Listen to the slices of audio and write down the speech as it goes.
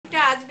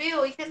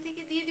আসবে ওইখান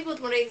থেকে দিয়ে দিব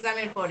তোমার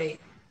এক্সামের পরে।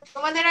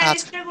 তোমাদের আর আচ্ছা,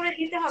 এক্সট্রা করে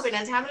দিতে হবে না,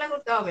 ঝামেলা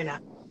করতে হবে না।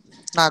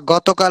 না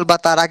গতকাল বা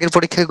তার আগের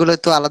পরীক্ষাগুলো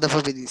তো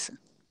আলাদাভাবে দিয়েছে।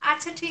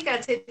 আচ্ছা ঠিক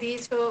আছে,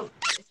 দিয়েছো,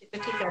 সেটা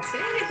ঠিক আছে,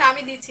 কিন্তু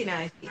আমি দিচ্ছি না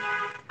আর কি,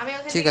 আমি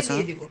ওখান ঠিক থেকে আছে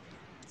দিয়ে ম্যাম, দিব।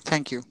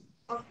 Thank you.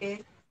 ওকে।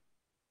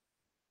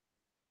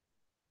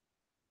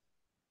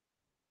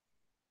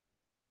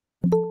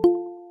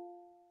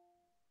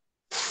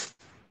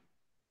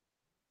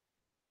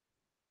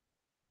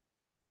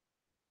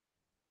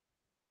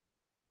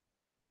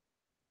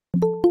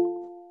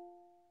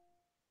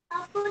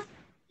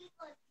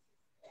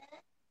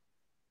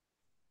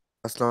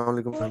 আসসালামু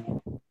আলাইকুম ম্যাম।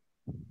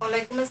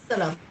 ওয়ালাইকুম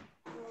আসসালাম।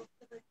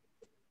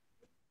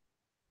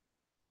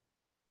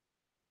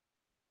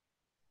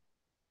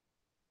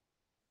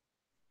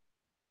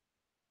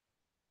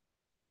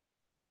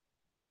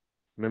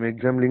 ম্যাম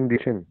এক্সাম লিংক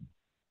দিয়েছেন?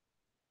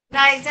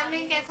 না, এক্সাম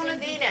লিংক এখনো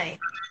দিই নাই।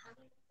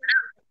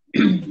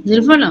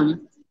 নিলুফা নাম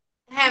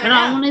হ্যাঁ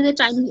ম্যাডাম। আমনের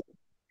টাইম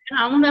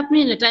আমন আপনি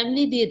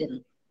টাইমলি দিয়ে দেন।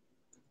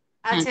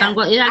 হ্যাঁ, আচ্ছা কারণ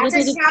এর আগে আচ্ছা,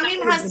 থেকে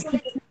শামীম হাসান,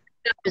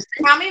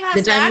 শামীম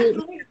হাসান টাইমলি।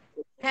 তুমি,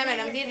 হ্যাঁ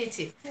ম্যাডাম দিয়ে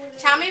দিচ্ছি।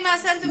 শামীম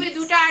হাসান তুমি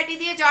দুটো আইডি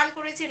দিয়ে জয়েন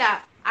করেছিলা,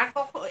 আর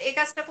কখন এই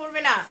কাজটা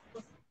করবে না?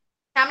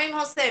 শামীম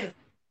হোসেন,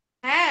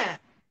 হ্যাঁ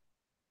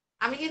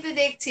আমি কিন্তু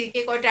দেখছি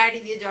কে কয়টা আইডি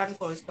দিয়ে জয়েন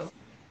করেছো,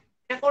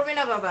 এটা করবে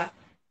না বাবা।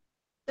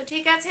 তো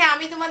ঠিক আছে,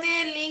 আমি তোমাদের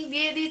লিংক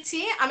দিয়ে দিচ্ছি,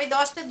 আমি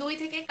 10টা 2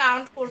 থেকে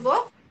কাউন্ট করব।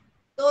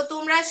 তো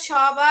তোমরা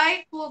সবাই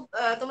খুব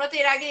তোমরা তো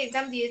এর আগে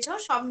এক্সাম দিয়েছো,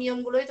 সব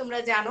নিয়মগুলোই তোমরা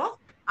জানো।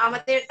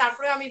 আমাদের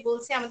তারপরে আমি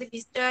বলছি আমাদের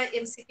 20টা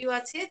এমসিকিউ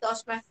আছে, 10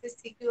 মার্কসের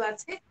সিকিউ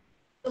আছে।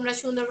 তোমরা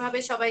সুন্দরভাবে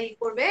সবাই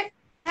করবে,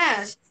 হ্যাঁ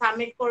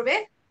সাবমিট করবে।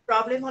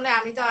 প্রবলেম হলে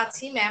আমি তো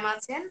আছি, ম্যাম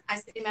আছেন,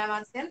 আইসিটি ম্যাম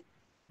আছেন।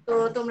 তো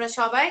তোমরা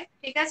সবাই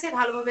ঠিক আছে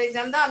ভালোভাবে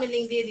এক্সাম দাও, আমি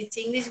লিংক দিয়ে দিচ্ছি,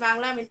 ইংলিশ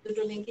বাংলা আমি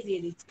দুটো লিংকই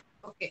দিয়ে দিচ্ছি।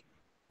 ওকে।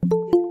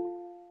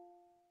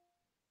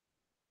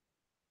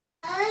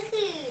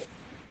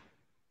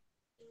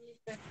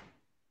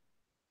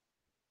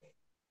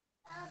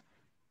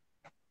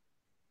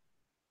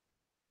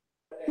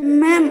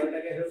 ম্যাম,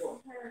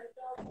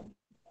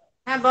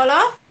 হ্যাঁ বলো।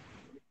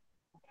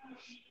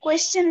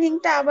 কোয়েশ্চেন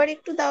লিংকটা আবার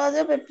একটু দেওয়া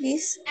যাবে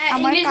প্লিজ? হ্যাঁ,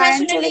 আমার ইংলিশ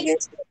কারেন্ট ভার্সনের চলে লিংক,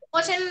 গেছে।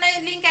 কোশ্চেন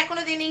লিংক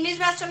এখনো দিন, ইংলিশ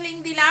ভার্সন লিংক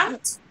দিলাম।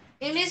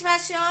 ইংলিশ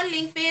ভার্সন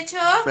লিংক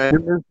পেয়েছো?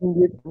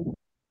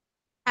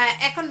 হ্যাঁ,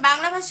 এখন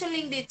বাংলা ভার্সন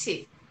লিংক দিচ্ছি।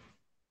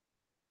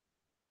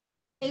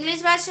 ইংলিশ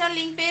ভার্সন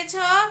লিংক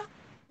পেয়েছো?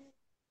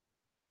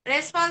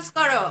 রেসপন্স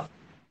করো।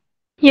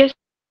 Yes,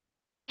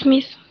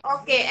 miss.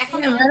 ওকে, এখন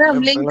madam ma'am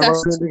link Bangla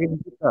version আসছে। থেকে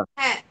নিচ্ছেন?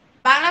 হ্যাঁ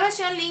বাংলা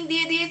ভার্সন লিংক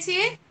দিয়ে দিয়েছি,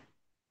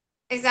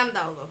 এক্সাম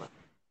দাও বাবা।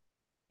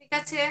 ঠিক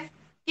আছে,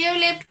 কেউ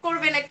লেফট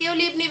করবে না, কেউ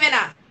লিভ নিবে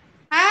না।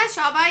 হ্যাঁ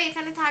সবাই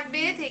এখানে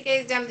থাকবে, থেকে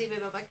এক্সাম দিবে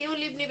বাবা, কেউ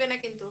লিভ নিবে না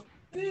কিন্তু।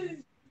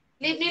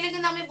 লিভ নিলে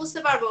কিন্তু আমি বুঝতে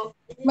পারবো।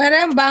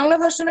 ম্যাডাম বাংলা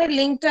ভার্সনের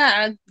লিংকটা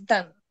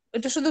দেন।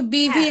 এটা শুধু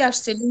বিভি হ্যাঁ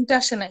আসছে, লিংকটা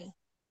আসে নাই।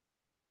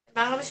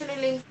 বাংলা ভার্সনের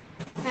লিংক,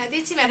 হ্যাঁ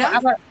দিচ্ছি আবার ম্যাডাম।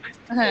 আবার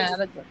হ্যাঁ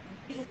আরেকবার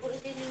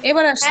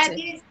এবার হ্যাঁ আসছে।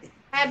 দিয়েছি।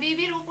 হ্যাঁ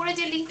বিবির উপরে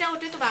যে লিংকটা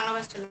ওটাই তো বাংলা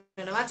ভার্সন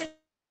ম্যাডাম। আচ্ছা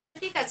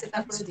ঠিক আছে,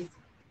 তারপরে আচ্ছা দিচ্ছি,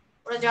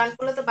 ওরা জয়েন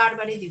করলে তো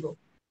বারবারই দিব।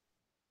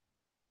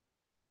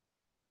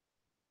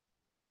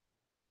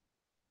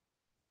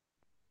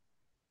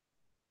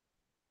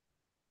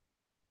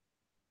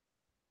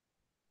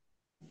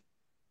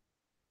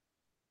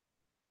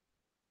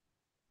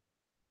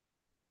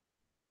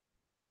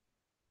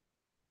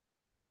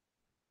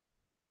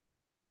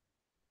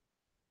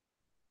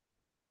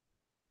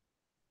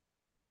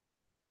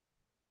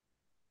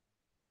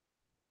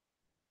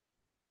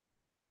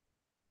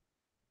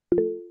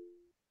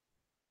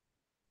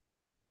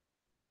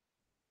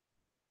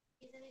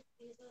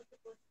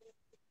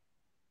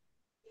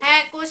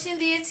 হ্যাঁ কোশ্চেন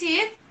দিয়েছি।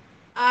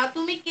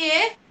 তুমি কে,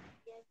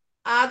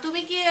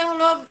 তুমি কি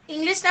হলো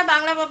ইংলিশ না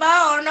বাংলা বাবা?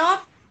 অর্ণব,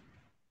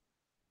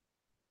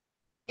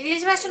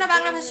 ইংলিশ ভার্সন না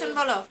বাংলা ভার্সন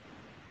বলো?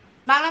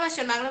 বাংলা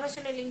ভার্সন, বাংলা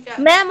ভার্সনের লিংকটা।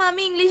 ম্যাম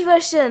আমি ইংলিশ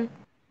ভার্সন।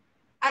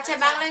 আচ্ছা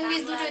বাংলা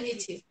ইংলিশ দুটোই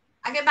দিচ্ছি,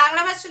 আগে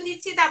বাংলা ভার্সন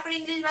দিচ্ছি তারপর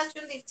ইংলিশ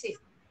ভার্সন দিচ্ছি।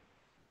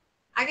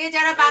 আগে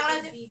যারা বাংলা,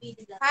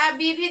 হ্যাঁ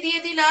বিভি দিয়ে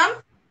দিলাম,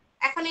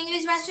 এখন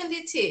ইংলিশ ভার্সন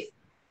দিচ্ছি।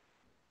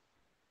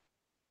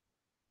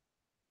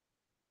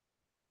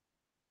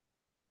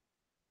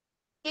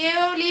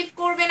 কেউ লিভ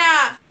করবে না,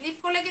 লিভ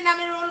করলে কিন্তু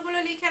আমি রোলগুলো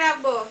লিখে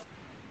রাখবো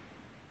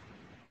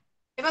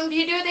এবং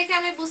ভিডিও দেখে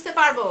আমি বুঝতে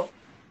পারবো,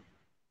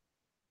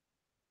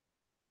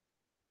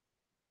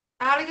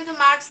 তাহলে কিন্তু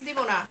মার্কস দিব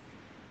না।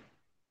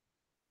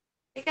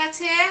 ঠিক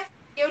আছে,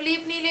 কেউ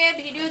লিভ নিলে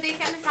ভিডিও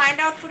দেখে আমি ফাইন্ড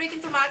আউট করে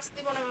কিন্তু মার্কস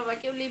দিব না বাবা,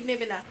 কেউ লিভ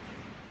নেবে না।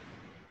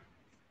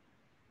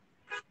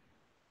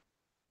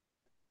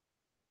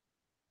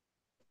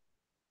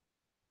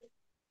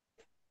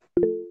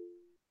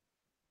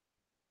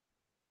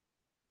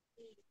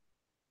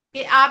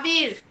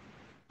 আবির,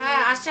 হ্যাঁ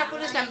আশা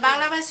করেছিলাম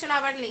বাংলা ভার্সন,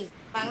 আবার লিঙ্ক,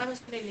 বাংলা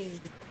ভার্সনের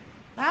লিঙ্ক।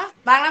 হ্যাঁ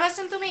বাংলা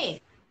ভার্সন তুমি,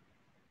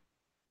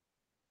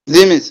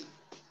 জি মিস।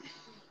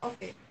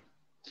 ওকে।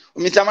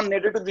 মিস আমার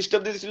নেট একটু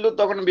ডিস্টার্ব দিয়েছিল,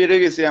 তখন বের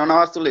হয়ে গেছে, এখন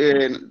আওয়াজ চলে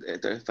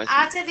পাইছি।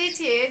 আচ্ছা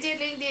দিচ্ছি, এই যে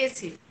লিঙ্ক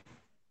দিয়েছি।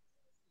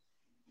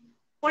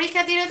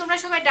 পরীক্ষা দিলে তোমরা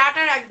সবাই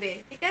ডাটা রাখবে,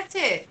 ঠিক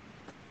আছে?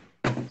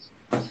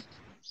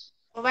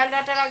 মোবাইল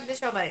ডাটা রাখবে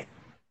সবাই।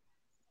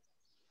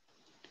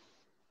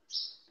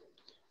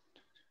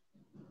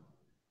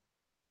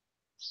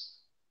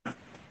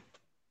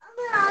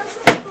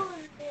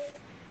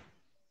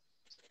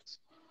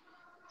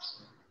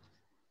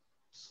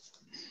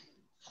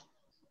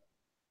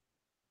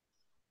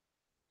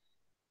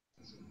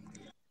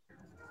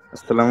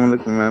 আসসালামু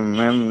আলাইকুম ম্যাম।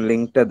 ম্যাম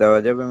লিংকটা দেওয়া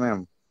যাবে ম্যাম?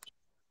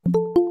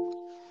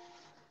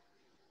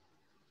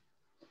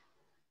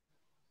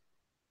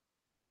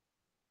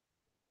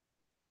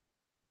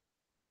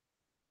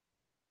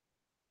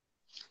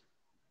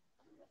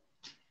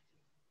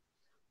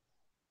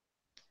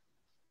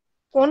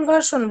 কোন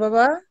ভার্সন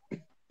বাবা?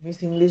 মিস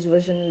ইংলিশ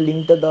ভার্সনের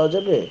লিংকটা দেওয়া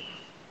যাবে?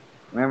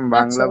 ম্যাম আচ্ছা,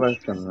 Bangla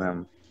version ma'am,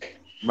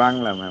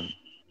 Bangla ma'am.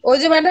 ওই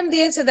যে ম্যাডাম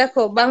দিয়েছে,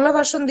 দেখো বাংলা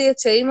ভার্সন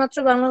দিয়েছে, এইমাত্র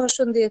বাংলা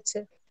ভার্সন দিয়েছে।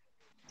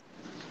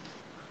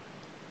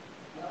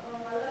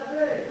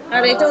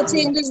 আর এটা হচ্ছে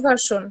ইংলিশ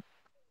ভার্সন,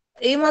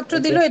 এইমাত্র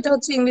এটা দিল, এটা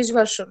হচ্ছে ইংলিশ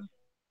ভার্সন।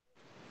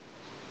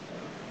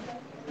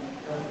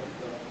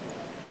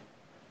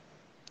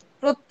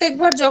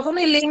 প্রত্যেকবার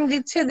যখনই লিংক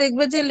দিচ্ছে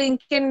দেখবে যে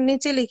লিংকের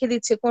নিচে লিখে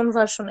দিচ্ছে কোন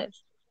ভার্সনের।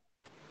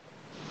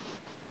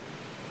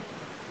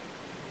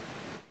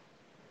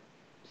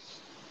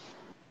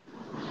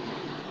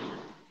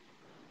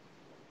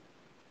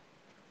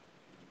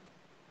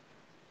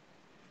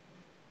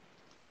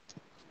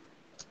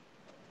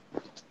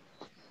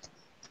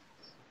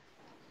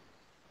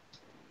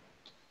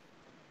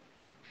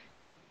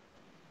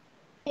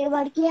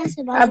 এবার কি আছে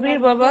আবির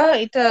বাবা,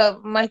 এটা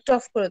মাইকটা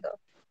অফ করে দাও।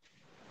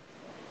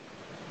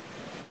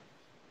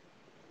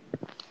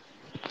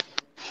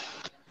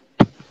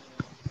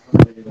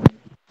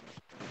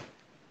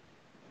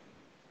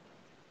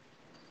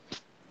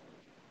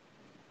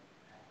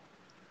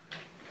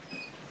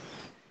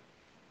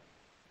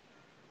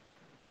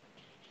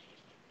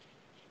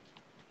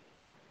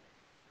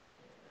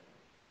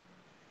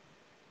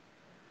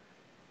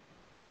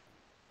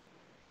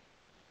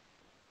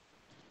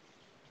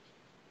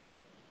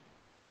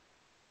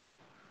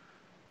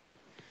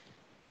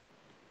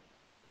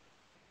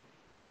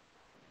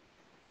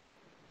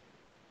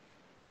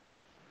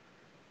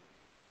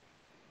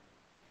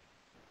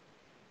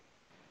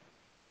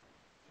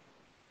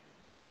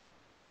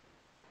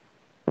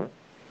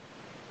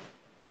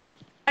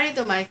 আরে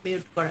তো মাইক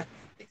মিউট করা,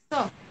 দেখছো?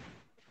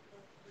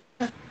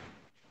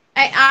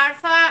 এই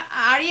আরফা,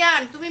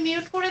 আরিয়ান তুমি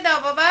মিউট করে দাও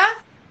বাবা।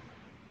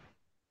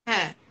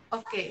 হ্যাঁ,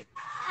 ওকে।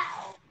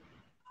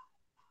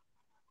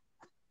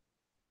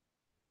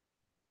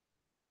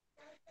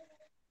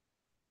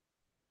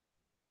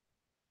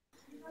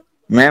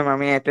 ম্যাম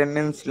আমি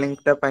অ্যাটেন্ডেন্স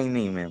লিংকটা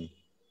পাইনি ম্যাম।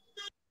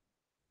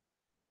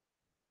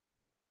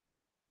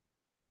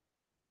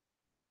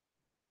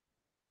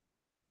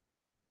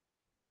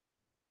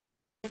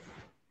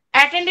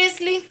 অ্যাটেন্ডেন্স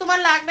লিংক তোমার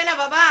লাগবে না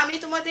বাবা, আমি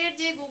তোমাদের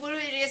যে গুগল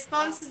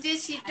রেসপন্স যে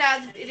শিটটা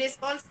আসবে,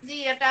 রেসপন্স যে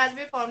এটা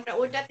আসবে ফর্মটা,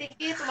 ওইটা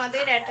থেকে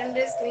তোমাদের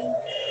অ্যাটেন্ডেন্স লিংক,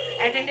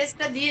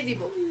 অ্যাটেন্ডেন্সটা দিয়ে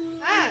দিব।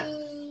 হ্যাঁ,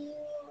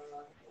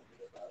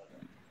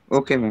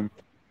 ওকে ম্যাম।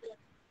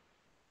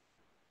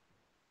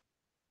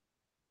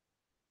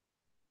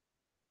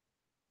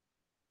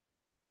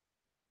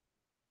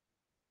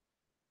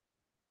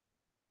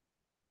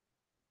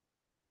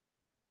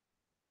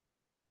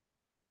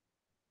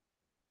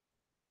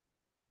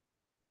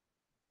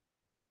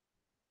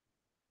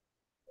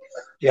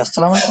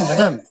 আসসালামু আলাইকুম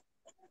ম্যাডাম।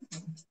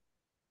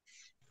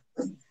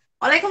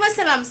 ওয়ালাইকুম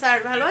আসসালাম স্যার,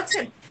 ভালো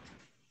আছেন?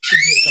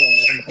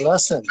 ভালো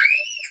আছেন?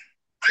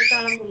 এই তো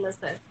আলহামদুলিল্লাহ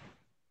স্যার।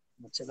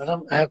 আচ্ছা ম্যাডাম,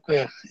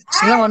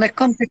 ছিলাম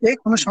অনেকক্ষণ থেকে,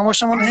 কোনো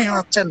সমস্যা মনে হয়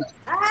হচ্ছে না।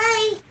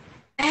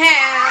 হ্যাঁ,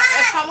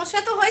 সমস্যা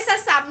তো হয় স্যার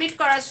সাবমিট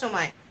করার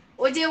সময়।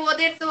 ওই যে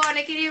ওদের তো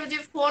অনেকেরই ওই যে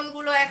ফোন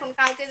গুলো এখন,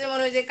 কালকে যেমন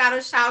ওই যে কারো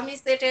শাওমি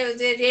সেটে, ওই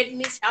যে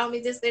রেডমি শাওমি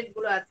যে সেট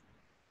গুলো আছে,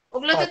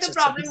 ওগুলোতে তো আচ্ছা আচ্ছা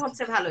প্রবলেম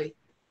হচ্ছে ভালোই।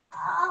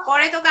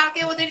 পরে তো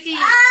কালকে ওদের কি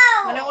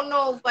মানে অন্য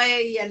উপায়ে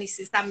ইয়া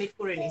নিছি, সাবমিট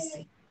করে নিছি।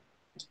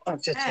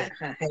 আচ্ছা আচ্ছা, হ্যাঁ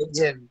হ্যাঁ হ্যাঁ, এই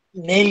যে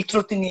মেইল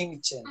থ্রুতে নিয়ে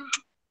নিচ্ছেন।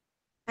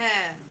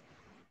 হ্যাঁ,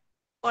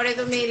 পরে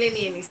তো মেইলে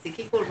নিয়ে নিছি,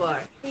 কি করবো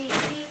আর।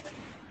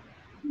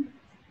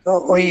 তো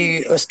ওই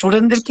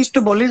স্টুডেন্টদের কি একটু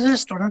বলি যে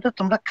স্টুডেন্টরা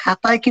তোমরা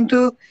খাতায় কিন্তু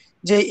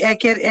যে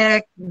একের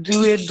এক,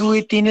 দুইয়ের দুই,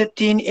 তিনের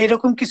তিন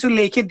এরকম কিছু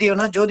লিখে দিও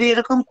না। যদি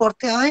এরকম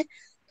করতে হয়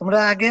তোমরা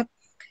আগে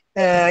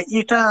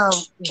এটা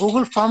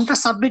গুগল ফর্মটা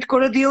সাবমিট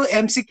করে দিও,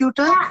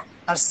 এমসিকিউটা,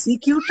 আর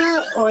সিকিউটা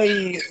ওই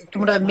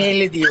তোমরা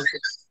মেইলে দিও।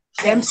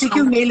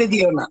 এমসিকিউ মেইলে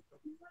দিও না।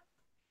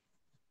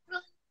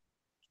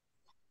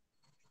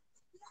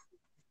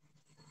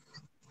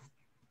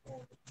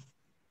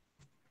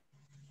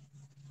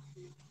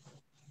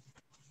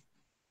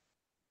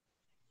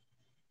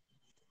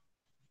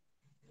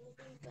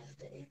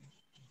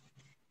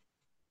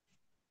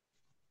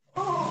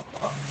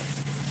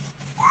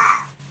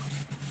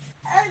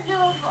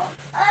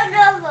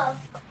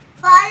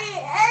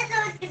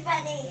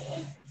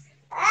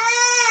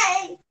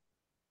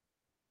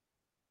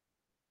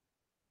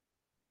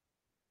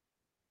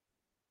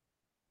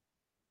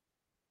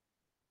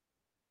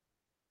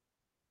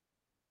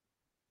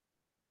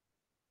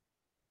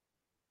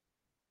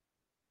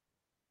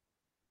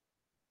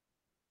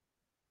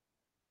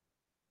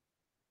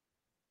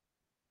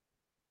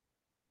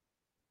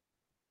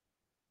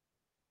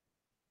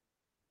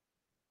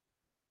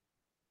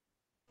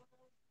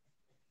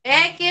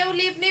 কেউ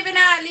লিভ নেবে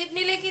না, লিভ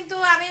নিলে কিন্তু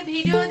আমি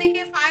ভিডিও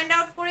দেখে ফাইন্ড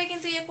আউট করে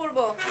কিন্তু ইয়ে করব।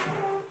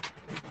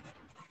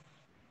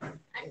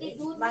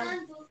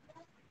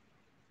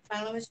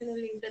 বাংলা ভার্সনের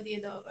লিংকটা দিয়ে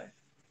দাও আবার।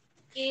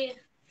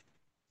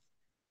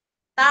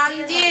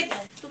 তানজিৎ,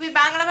 তুমি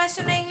বাংলা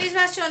ভার্সন না ইংলিশ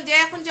ভার্সন যে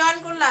এখন জয়েন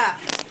করলা?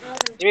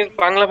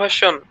 বাংলা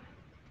ভার্সন।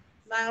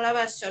 বাংলা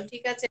ভার্সন,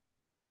 ঠিক আছে।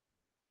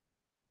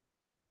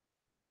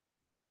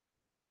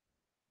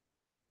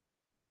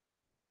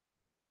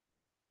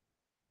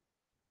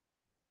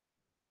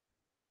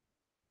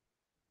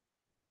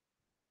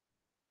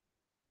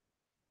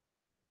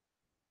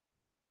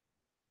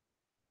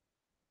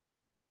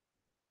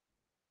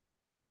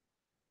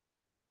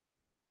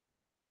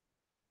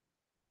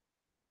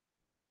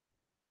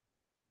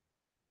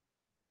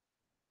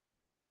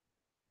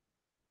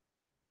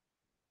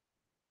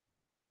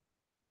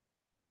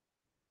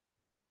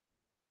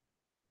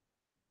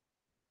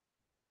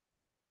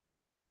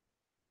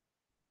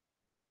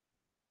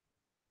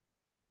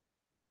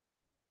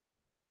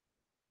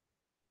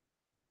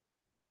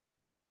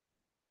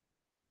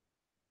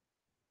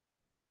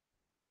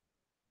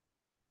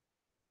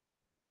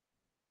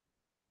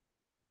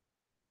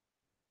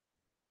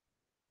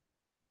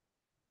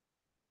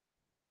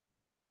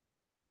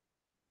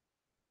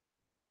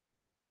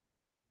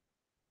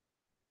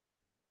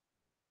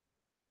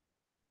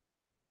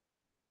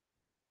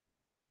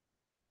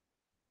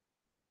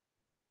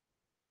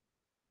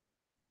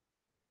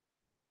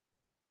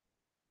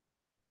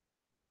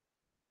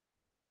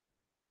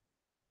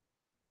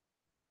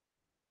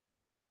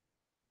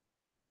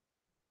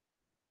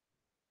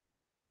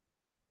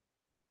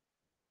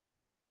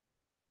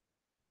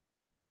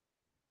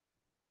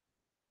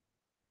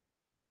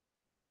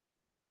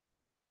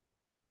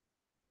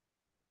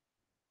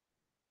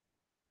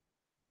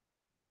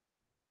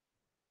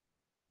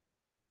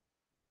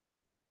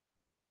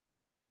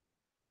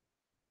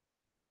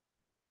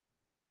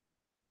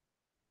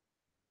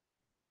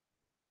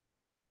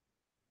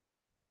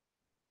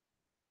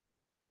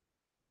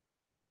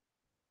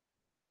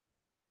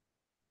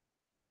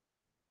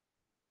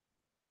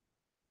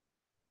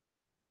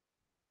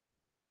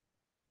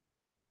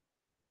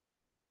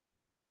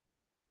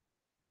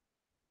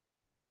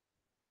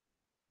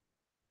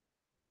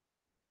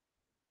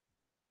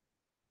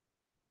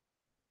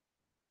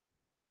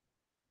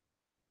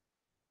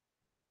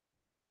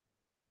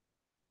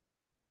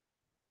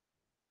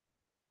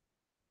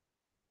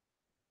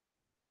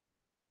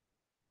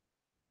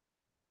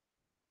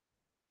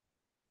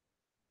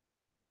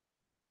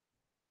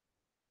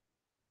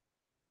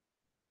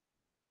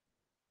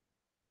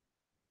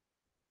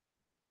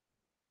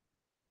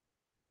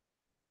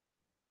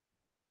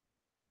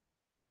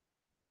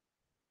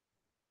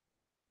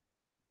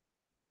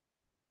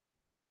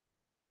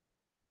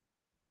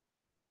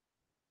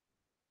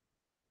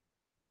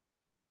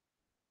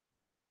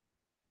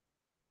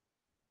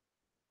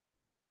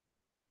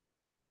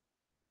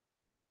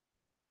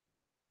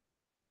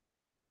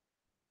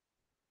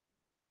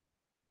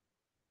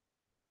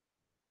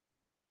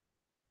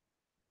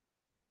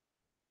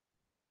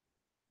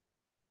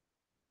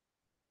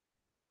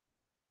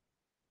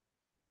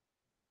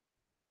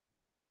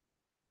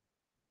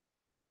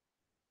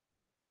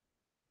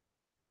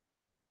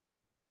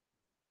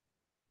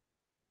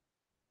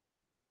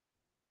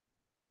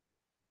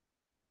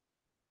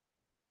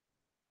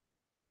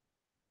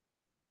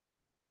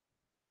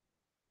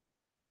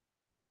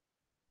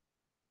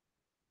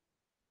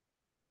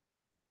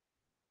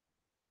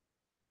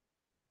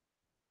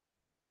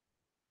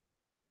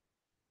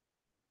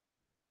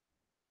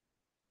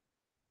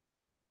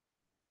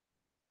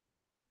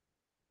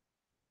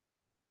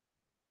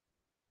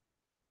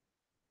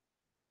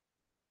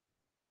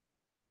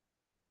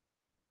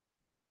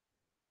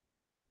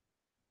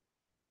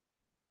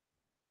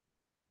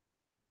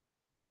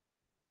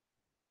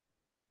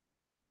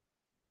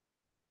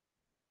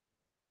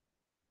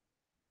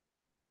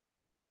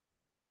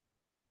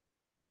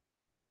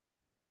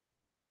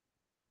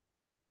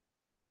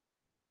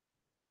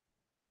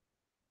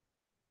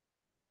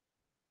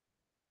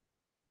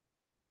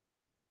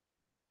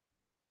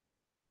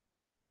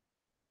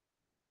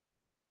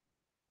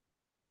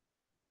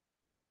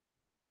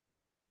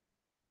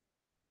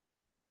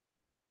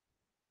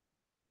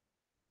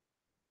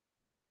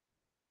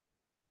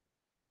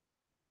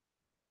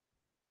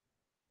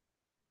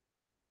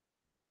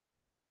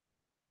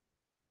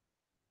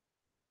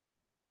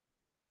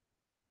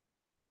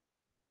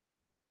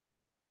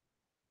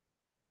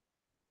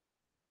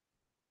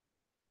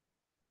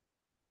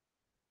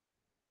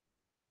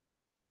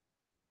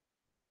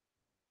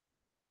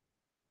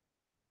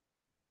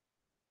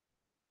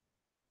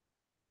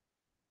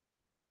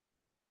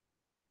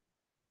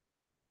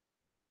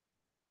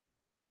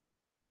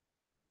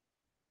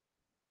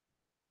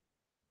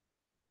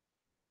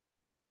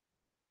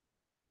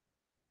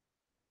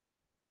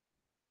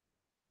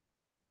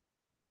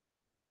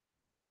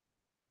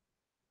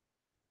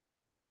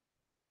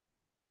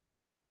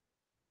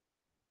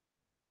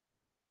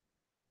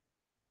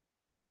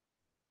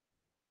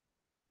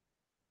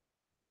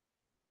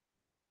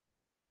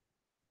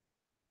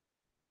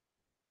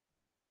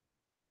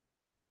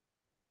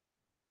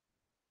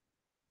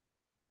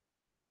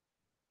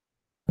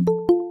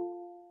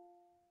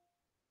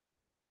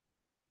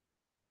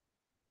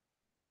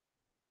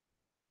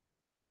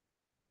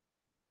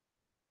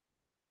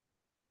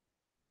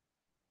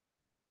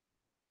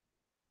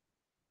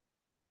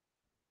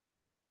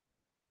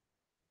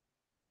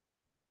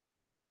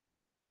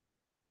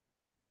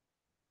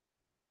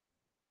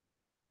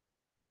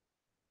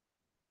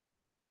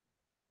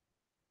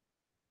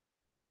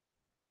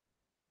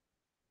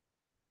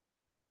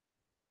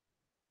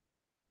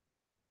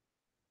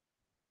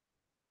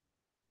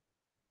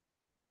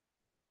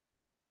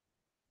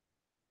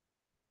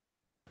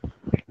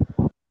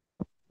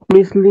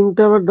 মিস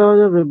লিঙ্কটা আবার দেওয়া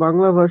যাবে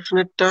বাংলা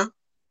ভার্সনেরটা?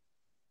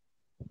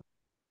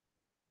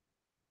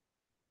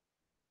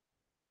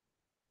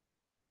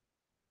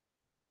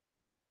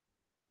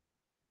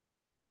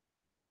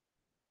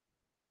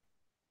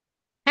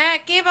 হ্যাঁ,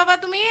 কে বাবা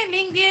তুমি?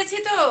 লিংক দিয়েছি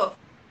তো।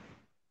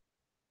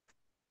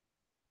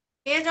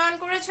 কে জয়েন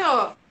করেছো?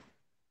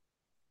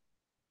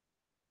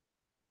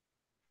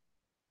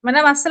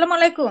 ম্যাডাম আসসালামু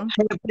আলাইকুম।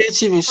 হ্যাঁ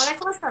পেয়েছি মিস।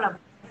 ওয়ালাইকুম আসসালাম।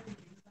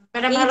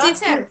 ম্যাডাম এই ভালো যে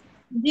আছেন?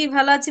 জি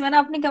ভালো আছি ম্যাডাম,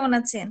 আপনি কেমন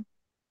আছেন?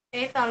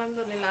 এই তো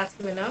আলহামদুলিল্লাহ আছি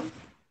ম্যাডাম।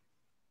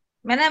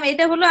 ম্যাডাম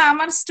এটা হলো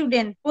আমার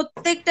স্টুডেন্ট,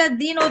 প্রত্যেকটা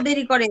দিন ও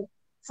দেরি করে।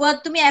 ফুয়াদ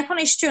তুমি এখন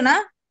এসছো না?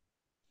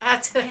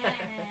 আচ্ছা,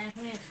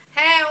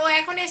 হ্যাঁ ও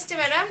এখন এসছে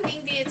ম্যাডাম,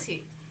 লিংক দিয়েছি।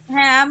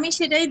 হ্যাঁ আমি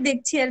সেটাই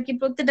দেখছি আর কি,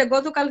 প্রত্যেকটা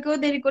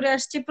গতকালকেও দেরি করে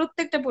আসছে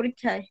প্রত্যেকটা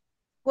পরীক্ষায়।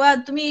 ফুয়াদ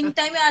তুমি ইন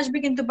টাইমে আসবে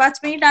কিন্তু 5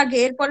 মিনিট আগে,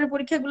 এরপরের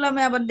পরীক্ষাগুলো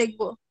আমি আবার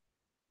দেখবো।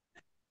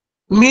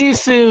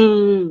 মিস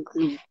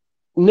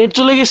নেট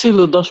চলে গেছিল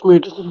 10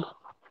 মিনিটের জন্য।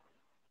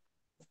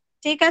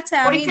 ঠিক আছে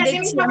আমি পরীক্ষার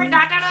দিন দেখছি, সবাই আমি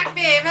ডাটা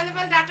রাখবে,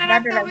 এভেলেবেল ডাটা ডাটা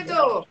রাখতে হবে রাখবো।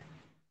 তো।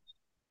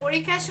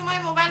 পরীক্ষার সময়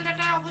মোবাইল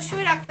ডাটা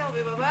অবশ্যই রাখতে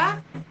হবে বাবা।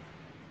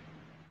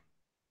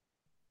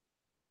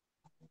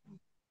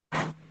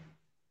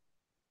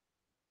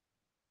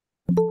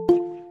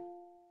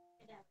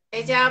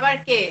 এই যে আবার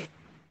কে?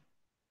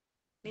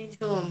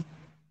 নিঝুম,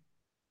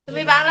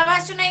 তুমি বাংলা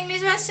ভার্সন না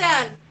ইংলিশ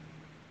ভার্সন?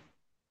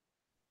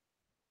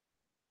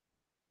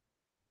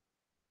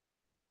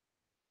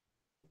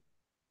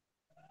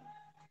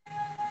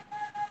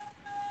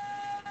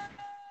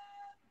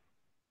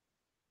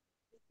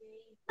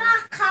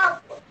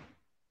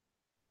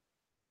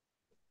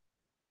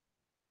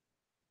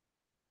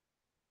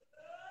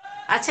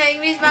 আচ্ছা,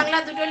 ইংলিশ বাংলা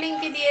দুটো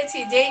লিংকই দিয়েছি,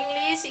 যে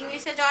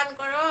ইংলিশে জয়েন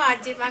করো, আর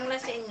যে বাংলা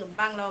সে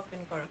বাংলা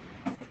ওপেন করো।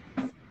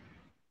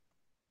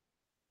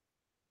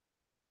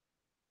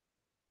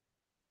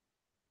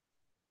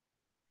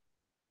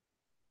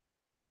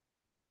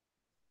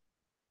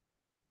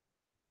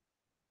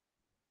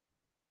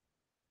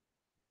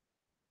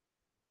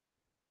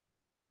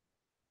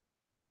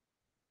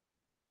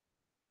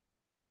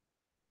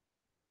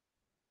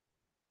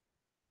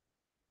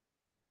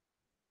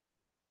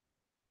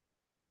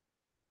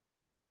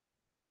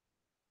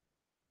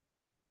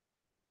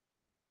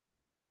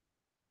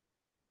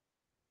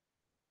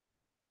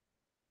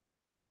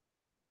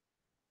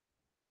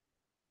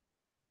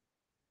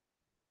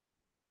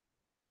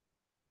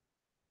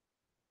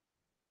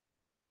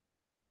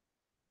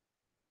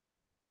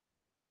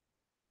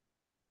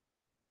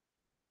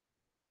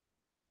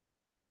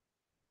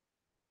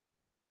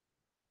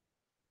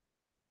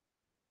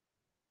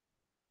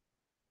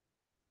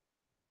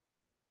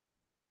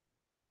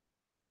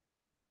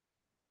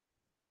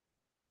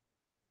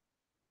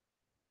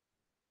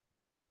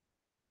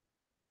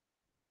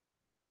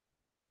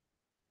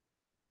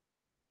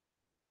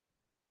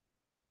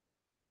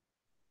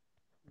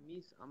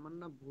 মিস আমার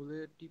না ভুলে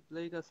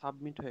টিপলাইটা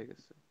সাবমিট হয়ে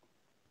গেছে।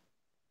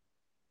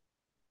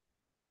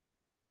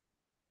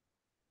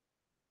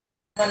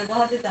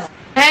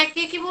 হ্যাঁ,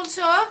 কে কি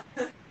বলছো?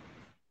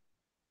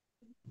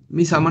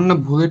 মিস আমার না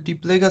ভুলে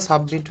টিপলাইটা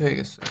সাবমিট হয়ে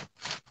গেছে।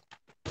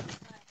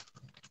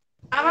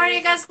 আবার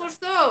এই কাজ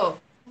করছো?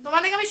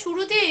 তোমাদেরকে আমি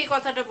শুরুতেই এই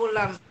কথাটা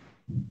বললাম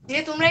যে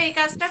তোমরা এই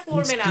কাজটা মিস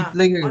করবে না।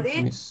 টিপলাইগা গেছে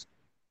অদিত, মিস।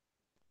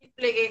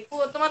 লেগে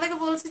তোমাদেরকে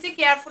বলছি যে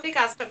কেয়ারফুলি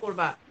কাজটা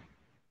করবা।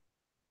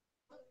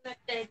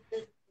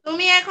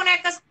 তুমি এখন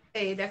এক কাজ,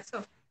 এই দেখছো,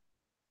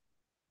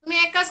 তুমি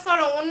এক কাজ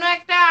করো, অন্য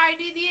একটা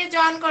আইডি দিয়ে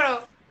জয়েন করো,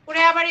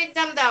 করে আবার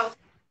এক্সাম দাও।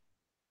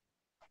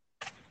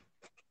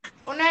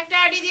 অন্য একটা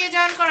আইডি দিয়ে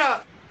জয়েন করো।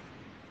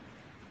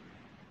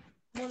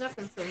 মোজা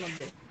ফেলছো ওর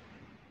মধ্যে,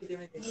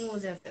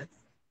 মোজা ফেলছো,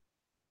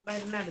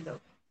 বাইরে নাড়ে দাও।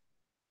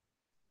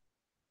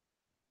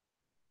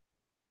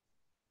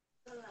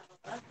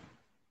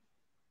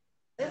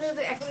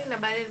 এখনই না,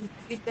 বাইরে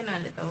দিতে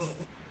নাড়ে দাও,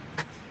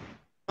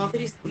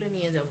 নকের স্কুলে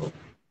নিয়ে যাবো।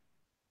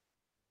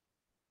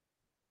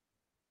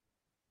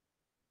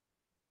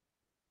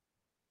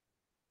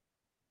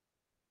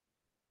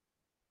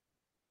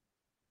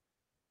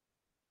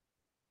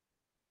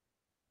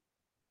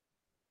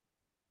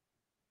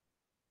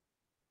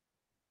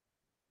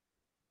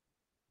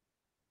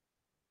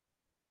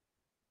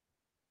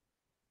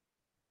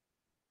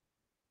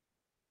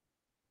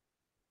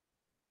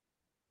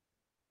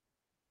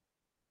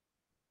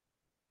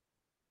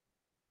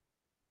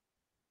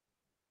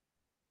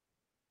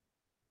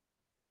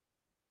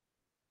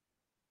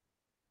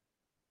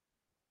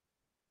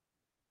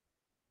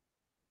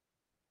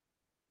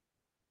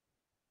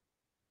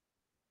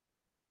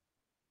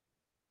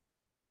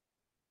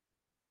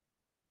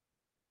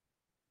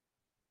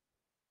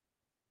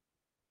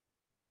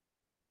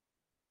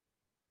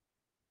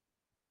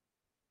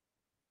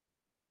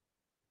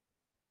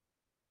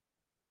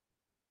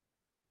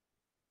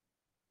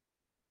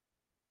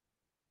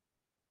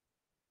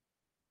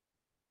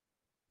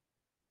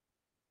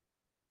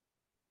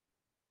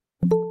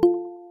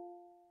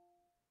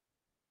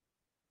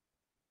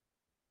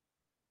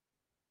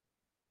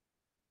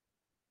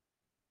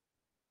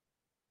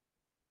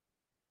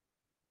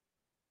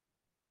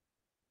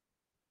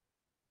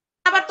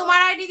 তোমার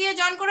আইডি দিয়ে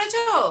জয়েন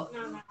করেছো?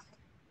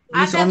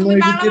 মিস আচ্ছা অন্য তুমি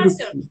আইডি বাংলা দিয়ে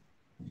ভার্সন। ঢুকছি।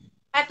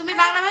 হ্যাঁ তুমি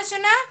বাংলা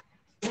ভার্সন না?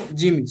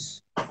 জি মিস।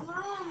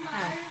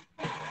 হ্যাঁ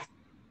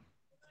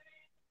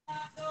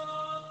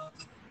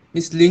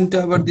মিস লিংকটা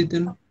আবার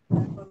দিতেন।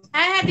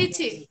 হ্যাঁ হ্যাঁ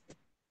দিচ্ছি,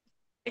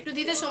 একটু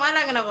দিতে সময়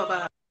লাগে না বাবা।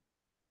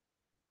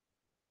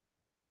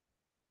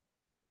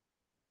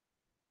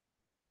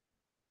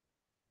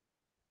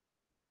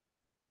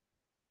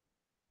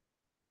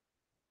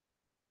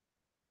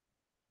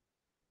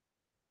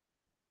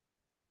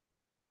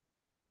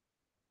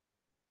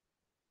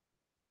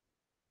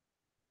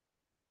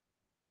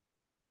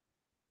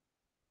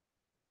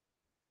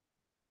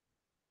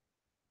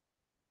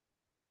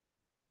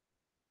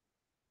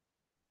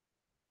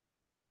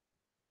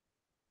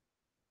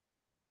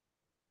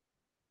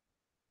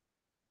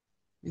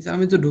 মিস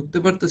আমি তো ঢুকতে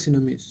পারতেছি না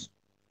মিস।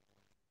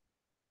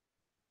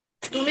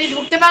 তুমি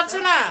ঢুকতে পারছো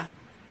না?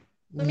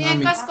 তুমি না এক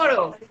মিস। কাজ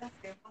করো,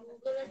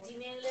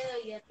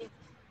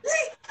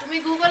 তুমি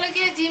গুগলে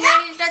গিয়ে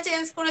জিমেইলটা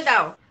চেঞ্জ করে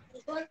দাও।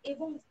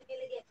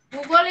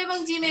 গুগল এবং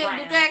জিমেইল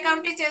দুটো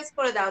অ্যাকাউন্টই চেঞ্জ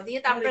করে দাও, দিয়ে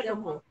তারপরে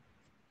ঢুকো।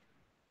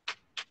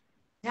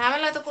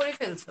 ঝামেলা তো করে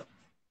ফেলছো।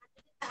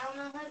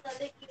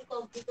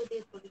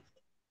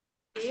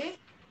 কি?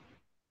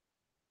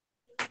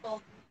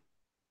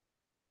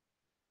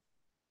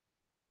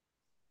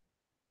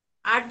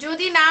 আর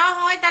যদি না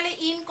হয় তাহলে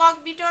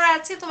ইনকগনিটর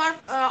আছে তোমার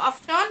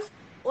অপশন,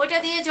 ওইটা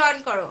দিয়ে জয়েন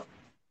করো।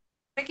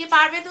 এটা কি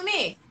পারবে তুমি?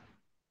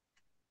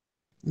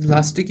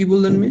 লাস্টে কি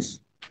বললেন মিস?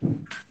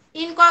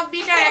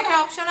 ইনকগনিটর একটা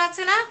অপশন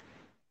আছে না,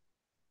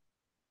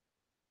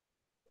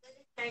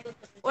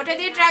 ওটা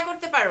দিয়ে ট্রাই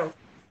করতে পারো।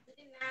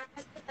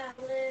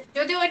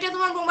 যদি ওইটা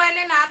তোমার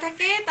মোবাইলে না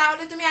থাকে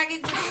তাহলে তুমি আগে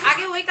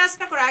আগে ওই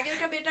কাজটা করো। আগে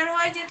ওটা বেটার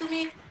হয় যে তুমি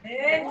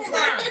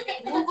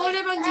গুগল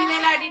এবং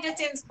জিমেল আইডিটা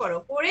চেঞ্জ করো,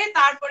 করে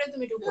তারপরে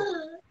তুমি ঢুকো।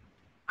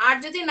 আর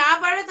যদি না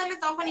পারো তাহলে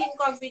তখন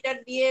ইনকগনিটর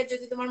দিয়ে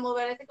যদি তোমার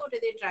মোবাইলে থাকে ওটা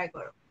দিয়ে ট্রাই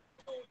করো।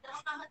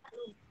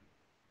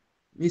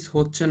 মিস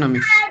হচ্ছে না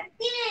মিস।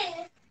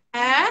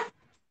 হ্যাঁ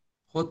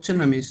হচ্ছে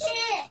না মিস।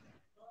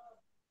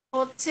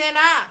 হচ্ছে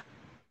না?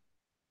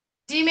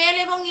 জিমেল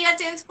এবং ইয়া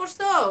চেঞ্জ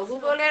করছো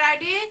গুগলের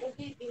আইডি?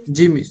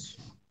 জি মিস।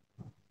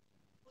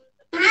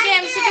 তুমি কি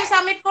এমসিকিউ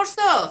সাবমিট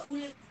করছো?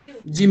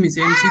 জি মিস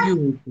এমসিকিউ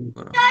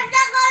করা।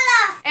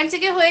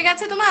 এমসিকিউ হয়ে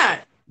গেছে তোমার?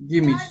 জি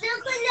মিস।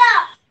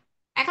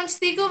 এখন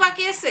সিকিউ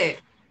বাকি আছে।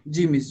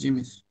 জি মিস। জি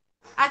মিস।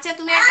 আচ্ছা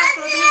তুমি একটা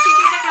করো, তুমি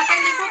সিকিউটা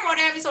খাতায় লিখো,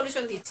 পরে আমি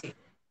সলিউশন দিচ্ছি,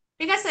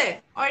 ঠিক আছে?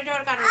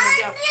 অর্ডার কারণে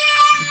যাও।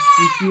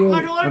 সিকিউ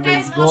তোমার রোলটা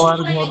মানে গ স্পষ্ট আর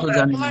ঘ করে তো লিখো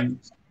জানি না তোমার।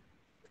 মিস।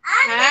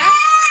 হ্যাঁ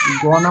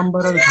গ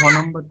নাম্বার আর ঘ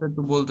নাম্বারটা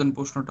একটু বলতেন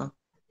প্রশ্নটা।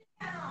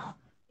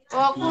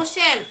 ও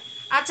কোশ্চেন।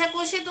 আচ্ছা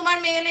কোশ্চেন তোমার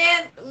মেইলে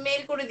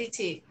মেইল করে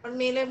দিচ্ছি।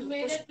 মেইলে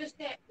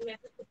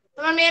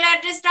তোমার মেইল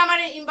অ্যাড্রেসটা আমার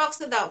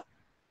ইনবক্সে দাও,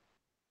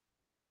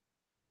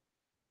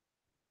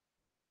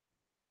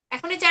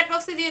 এখনই চ্যাট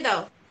বক্সে দিয়ে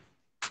দাও।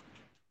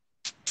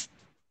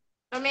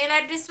 তোমার মেইল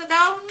অ্যাড্রেসটা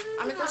দাও,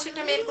 আমি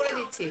কোশ্চেনটা মেইল করে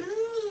দিচ্ছি।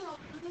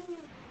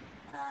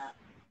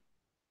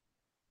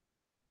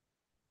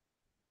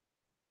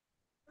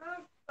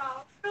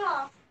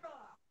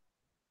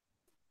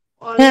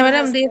 হ্যাঁ অলরেডি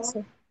ম্যাডাম ব্যস্ত। দিয়েছে।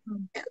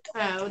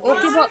 হ্যাঁ ও ও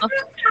কি দিয়েছে।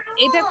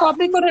 এটা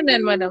কপি করে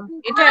নেন ম্যাডাম,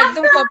 এটা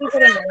একদম কপি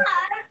করে নেন।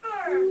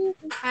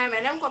 হ্যাঁ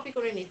ম্যাডাম কপি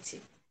করে নিচ্ছি।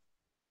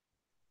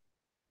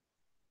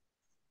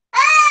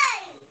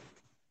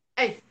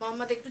 এই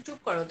মোহাম্মদ একটু চুপ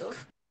করো তো।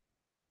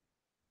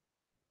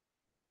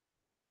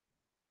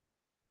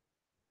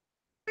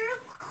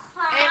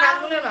 এই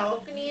নামগুলো না,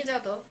 ওকে নিয়ে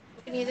যাও তো,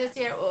 ওকে নিয়ে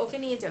যাও, ওকে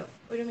নিয়ে যাও,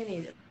 ওই রুমে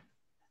নিয়ে যাও।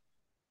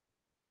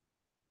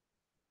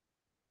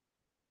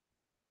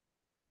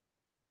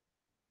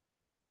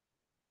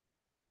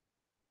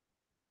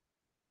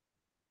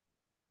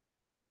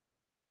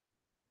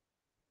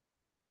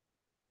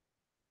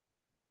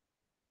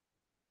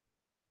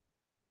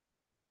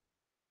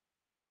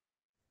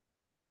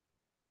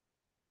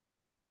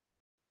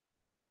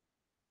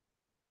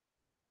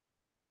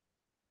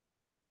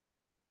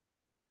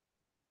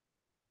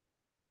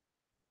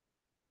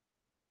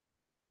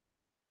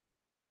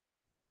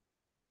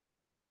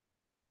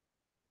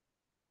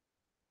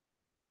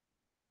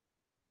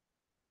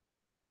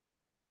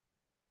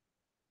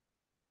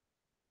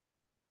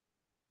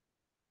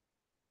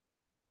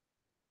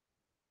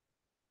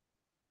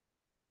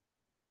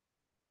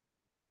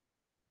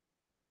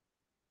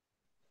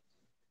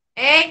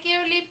 এই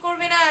কেউ লিভ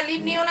করবে না,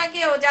 লিভ নিও না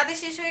কেউ। যাদের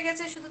শেষ হয়ে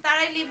গেছে শুধু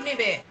তারাই লিভ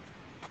নিবে,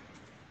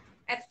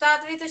 এত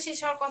তাড়াতাড়ি তো শেষ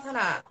হওয়ার কথা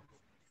না।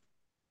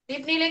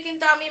 লিভ নিলে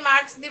কিন্তু আমি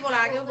মার্কস দিব না,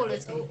 আগেও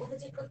বলেছি।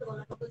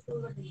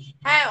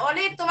 হ্যাঁ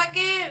অলিভ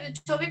তোমাকে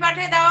ছবি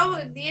পাঠিয়ে দাও,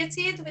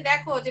 দিয়েছি, তুমি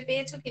দেখো যে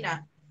পেয়েছো কিনা।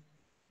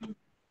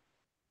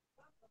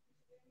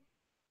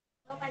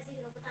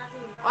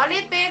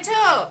 অলিভ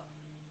পেয়েছো?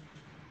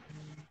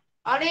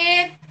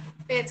 অলিভ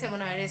পেয়েছে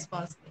মনে হয়,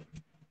 রেসপন্স।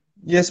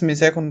 ইয়েস মিস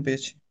এখন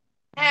পেয়েছি।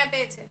 হ্যাঁ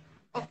পেয়েছে।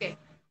 ওকে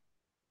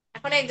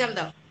এখন এক্সাম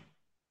দাও।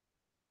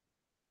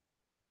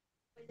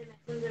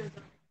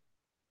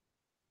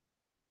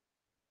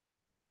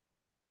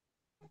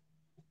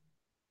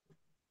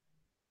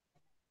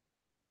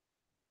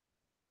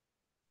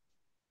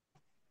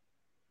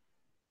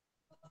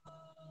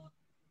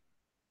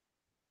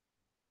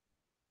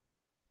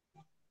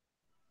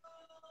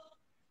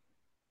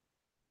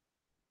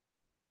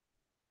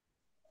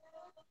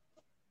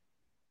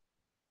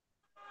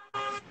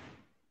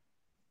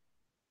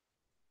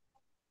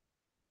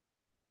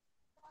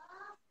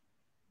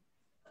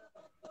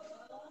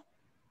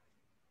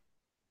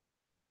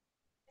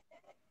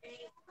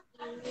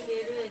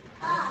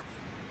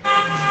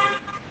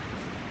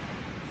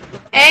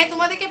 এই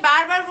তোমাদেরকে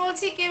বারবার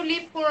বলছি কেউ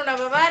লিভ করো না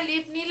বাবা,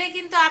 লিভ নিলে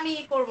কিন্তু আমি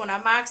করব না,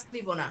 মার্কস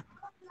দিব না।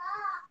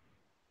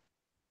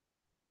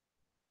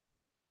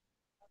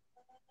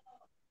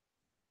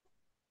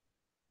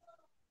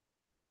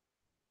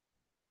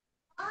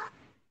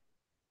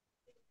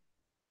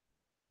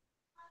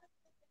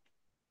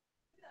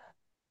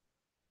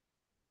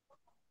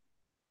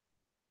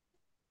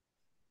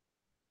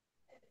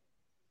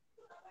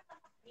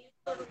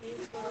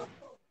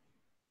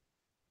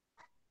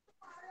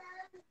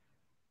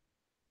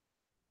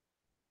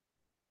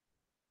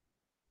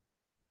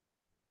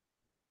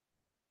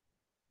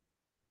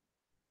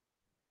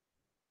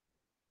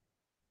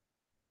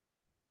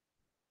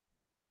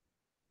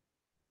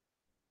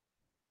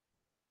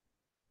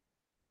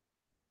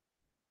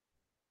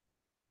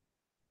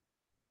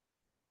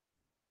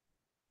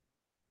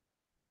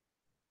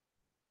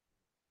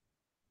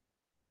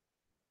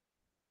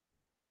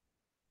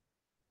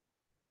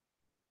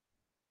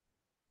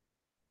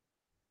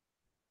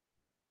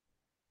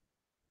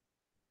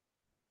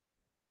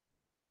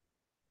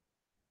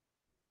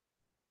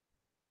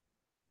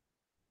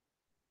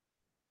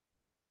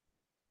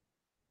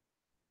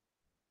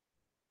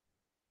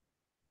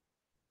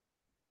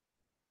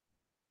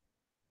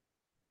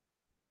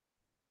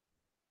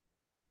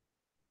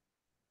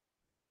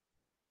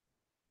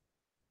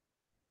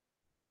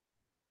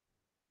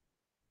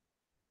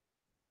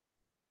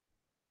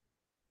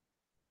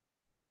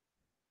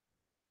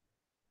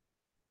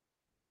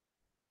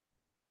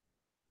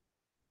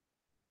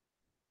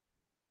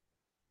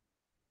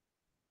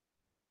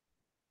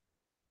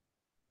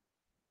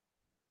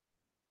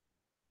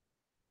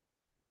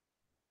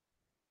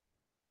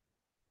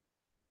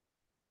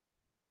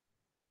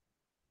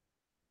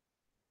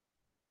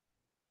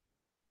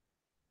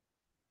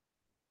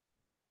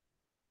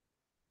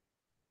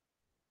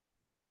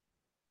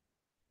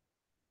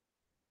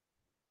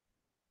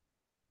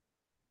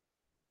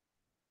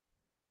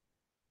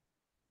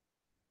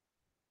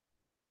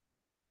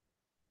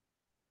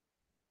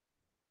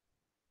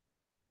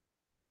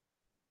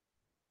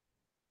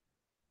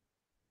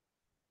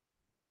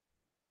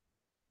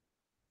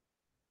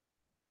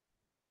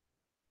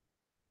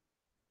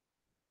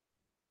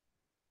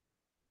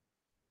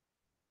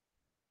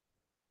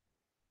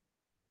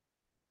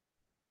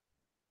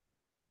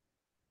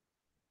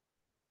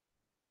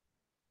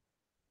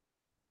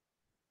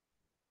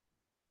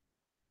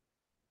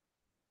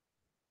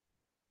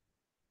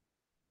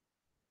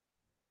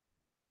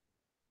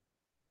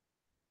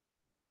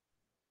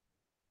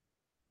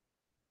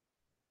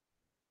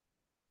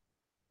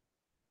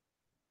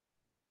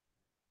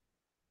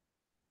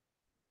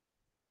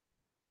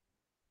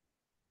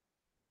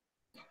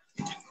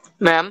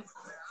 ম্যাম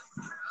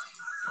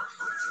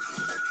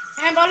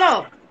হ্যাঁ বলো।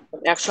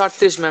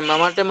 138 ম্যাম,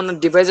 আমারটা মানে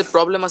ডিভাইসের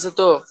প্রবলেম আছে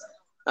তো,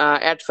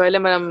 অ্যাড ফাইলে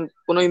ম্যাম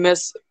কোনো ইমেজ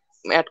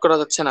অ্যাড করা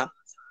যাচ্ছে না,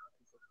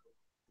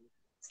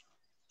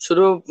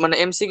 শুধু মানে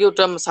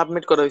এমসিকিউটা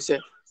সাবমিট করা হয়েছে।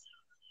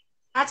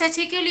 আচ্ছা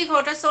ঠিকই লিখো,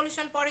 ওটা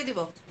সলিউশন পরে দিব।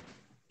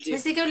 জি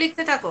মিসিকেও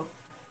লিখতে থাকো,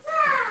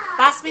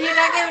 5 মিনিট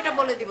আগে ওটা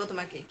বলে দিব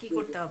তোমাকে কি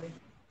করতে হবে।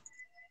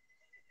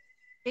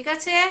 ঠিক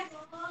আছে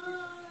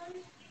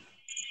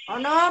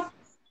অনব,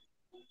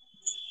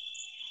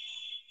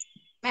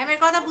 ম্যামের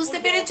কথা বুঝতে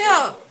পেরেছো?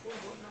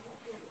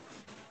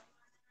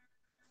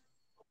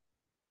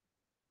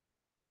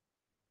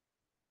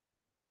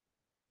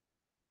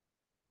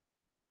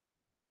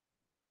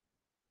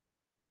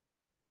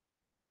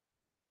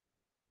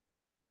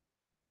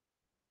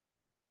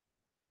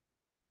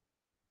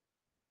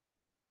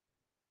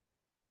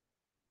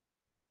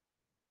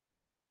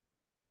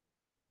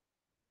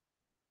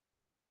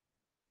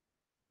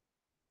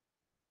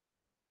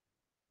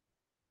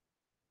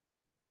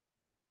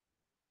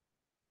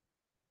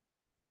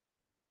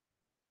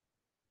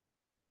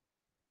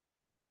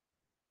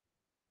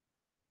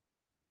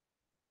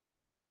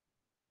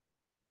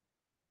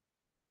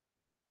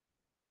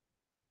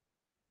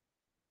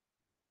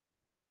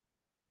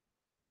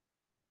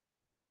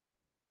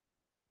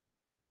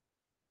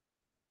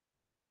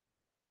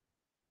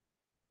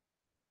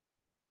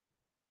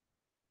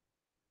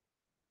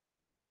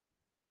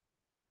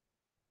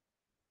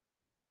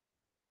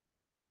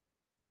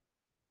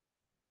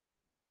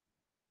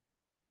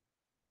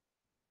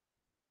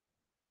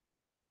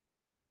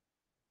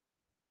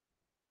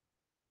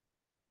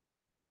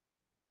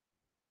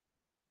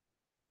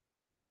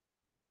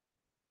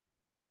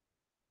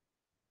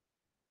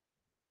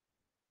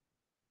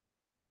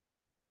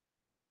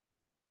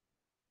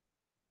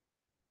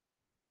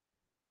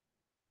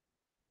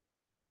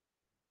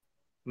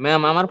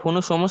 ম্যাম আমার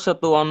ফোনের সমস্যা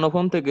তো, অন্য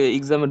ফোন থেকে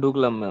এক্সামে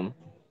ঢুকলাম ম্যাম।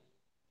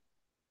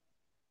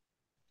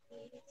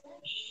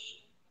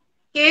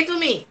 কে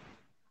তুমি?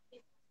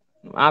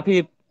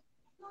 আফিফ।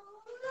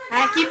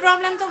 হ্যাঁ, কি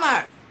প্রবলেম তোমার?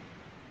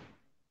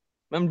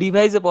 ম্যাম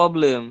ডিভাইসে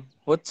প্রবলেম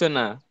হচ্ছে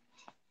না।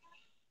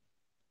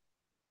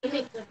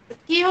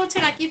 কি হচ্ছে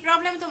না, কি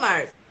প্রবলেম তোমার?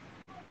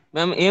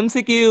 ম্যাম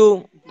এমসিকিউ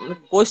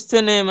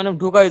কোশ্চেনে মানে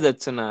ঢোকাই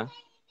যাচ্ছে না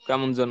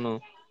কেমন জন্য।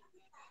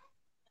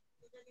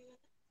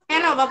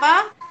 কেন বাবা?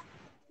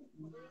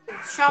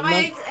 সবাই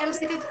ম্যাম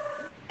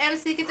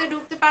এমসিকিউ তে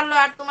ঢুকতে পারলো,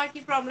 আর তোমার কি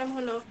প্রবলেম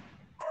হলো?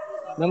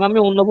 ম্যাম আমি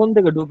অন্য ফোন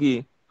থেকে ঢুকি।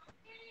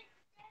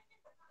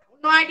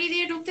 অন্য আইডি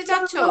দিয়ে ঢুকতে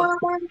চাচ্ছ?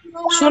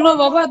 শোনো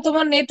বাবা,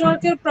 তোমার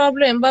নেটওয়ার্কের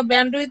প্রবলেম বা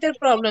ব্যান্ডউইথের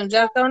প্রবলেম,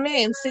 যার কারণে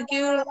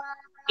এমসিকিউ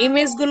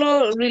ইমেজ গুলো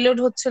রিলোড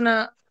হচ্ছে না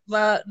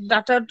বা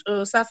ডাটা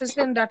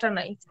সাফিসিয়েন্ট ডাটা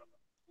নাই।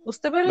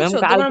 বুঝতে ম্যাম পেরেছো?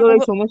 তোমার কালকেও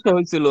এই সমস্যা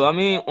হয়েছিল,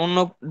 আমি অন্য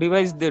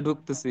ডিভাইস দিয়ে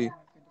ঢুকতেছি।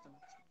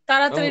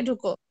 ম্যাম, তাড়াতাড়ি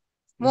ঢুকো।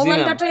 G mobile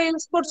ma'am. Data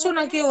use করছো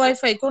নাকি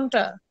ওয়াইফাই,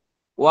 কোনটা?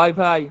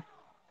 ওয়াইফাই।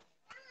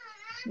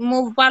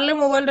 পারলে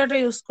মোবাইল ডাটা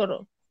ইউজ করো।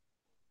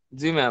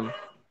 জি ম্যাম।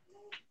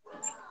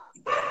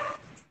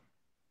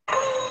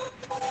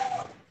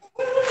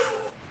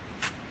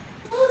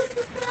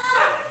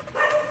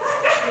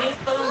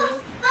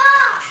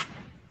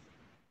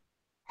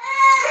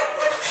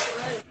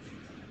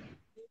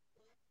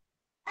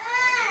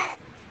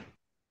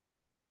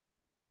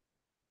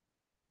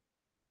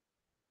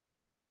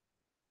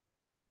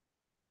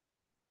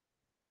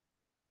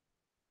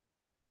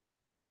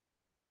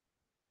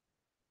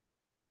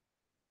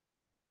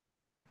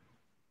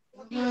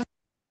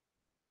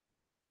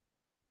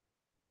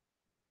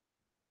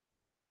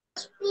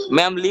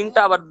 ম্যাম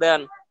লিঙ্কটা আবার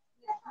দেন।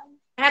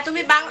 হ্যাঁ,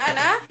 তুমি বাংলা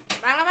না,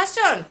 বাংলা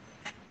ভার্সন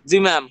জি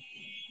ম্যাম।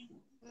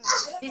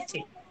 দিচ্ছি।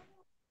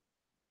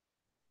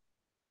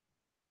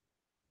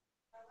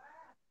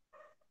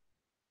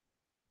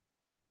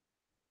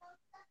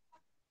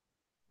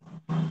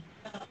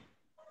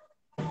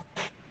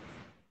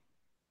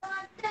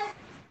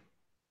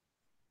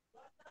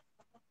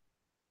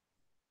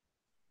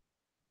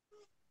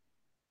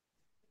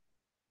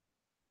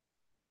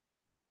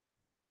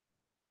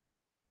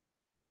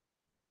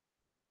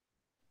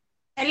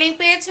 লিঙ্ক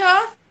পেয়েছো?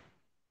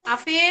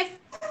 আফিফ,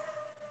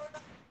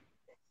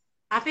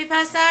 আফিফ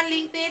হাসান,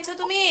 লিঙ্ক পেয়েছো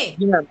তুমি?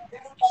 জি ম্যাম।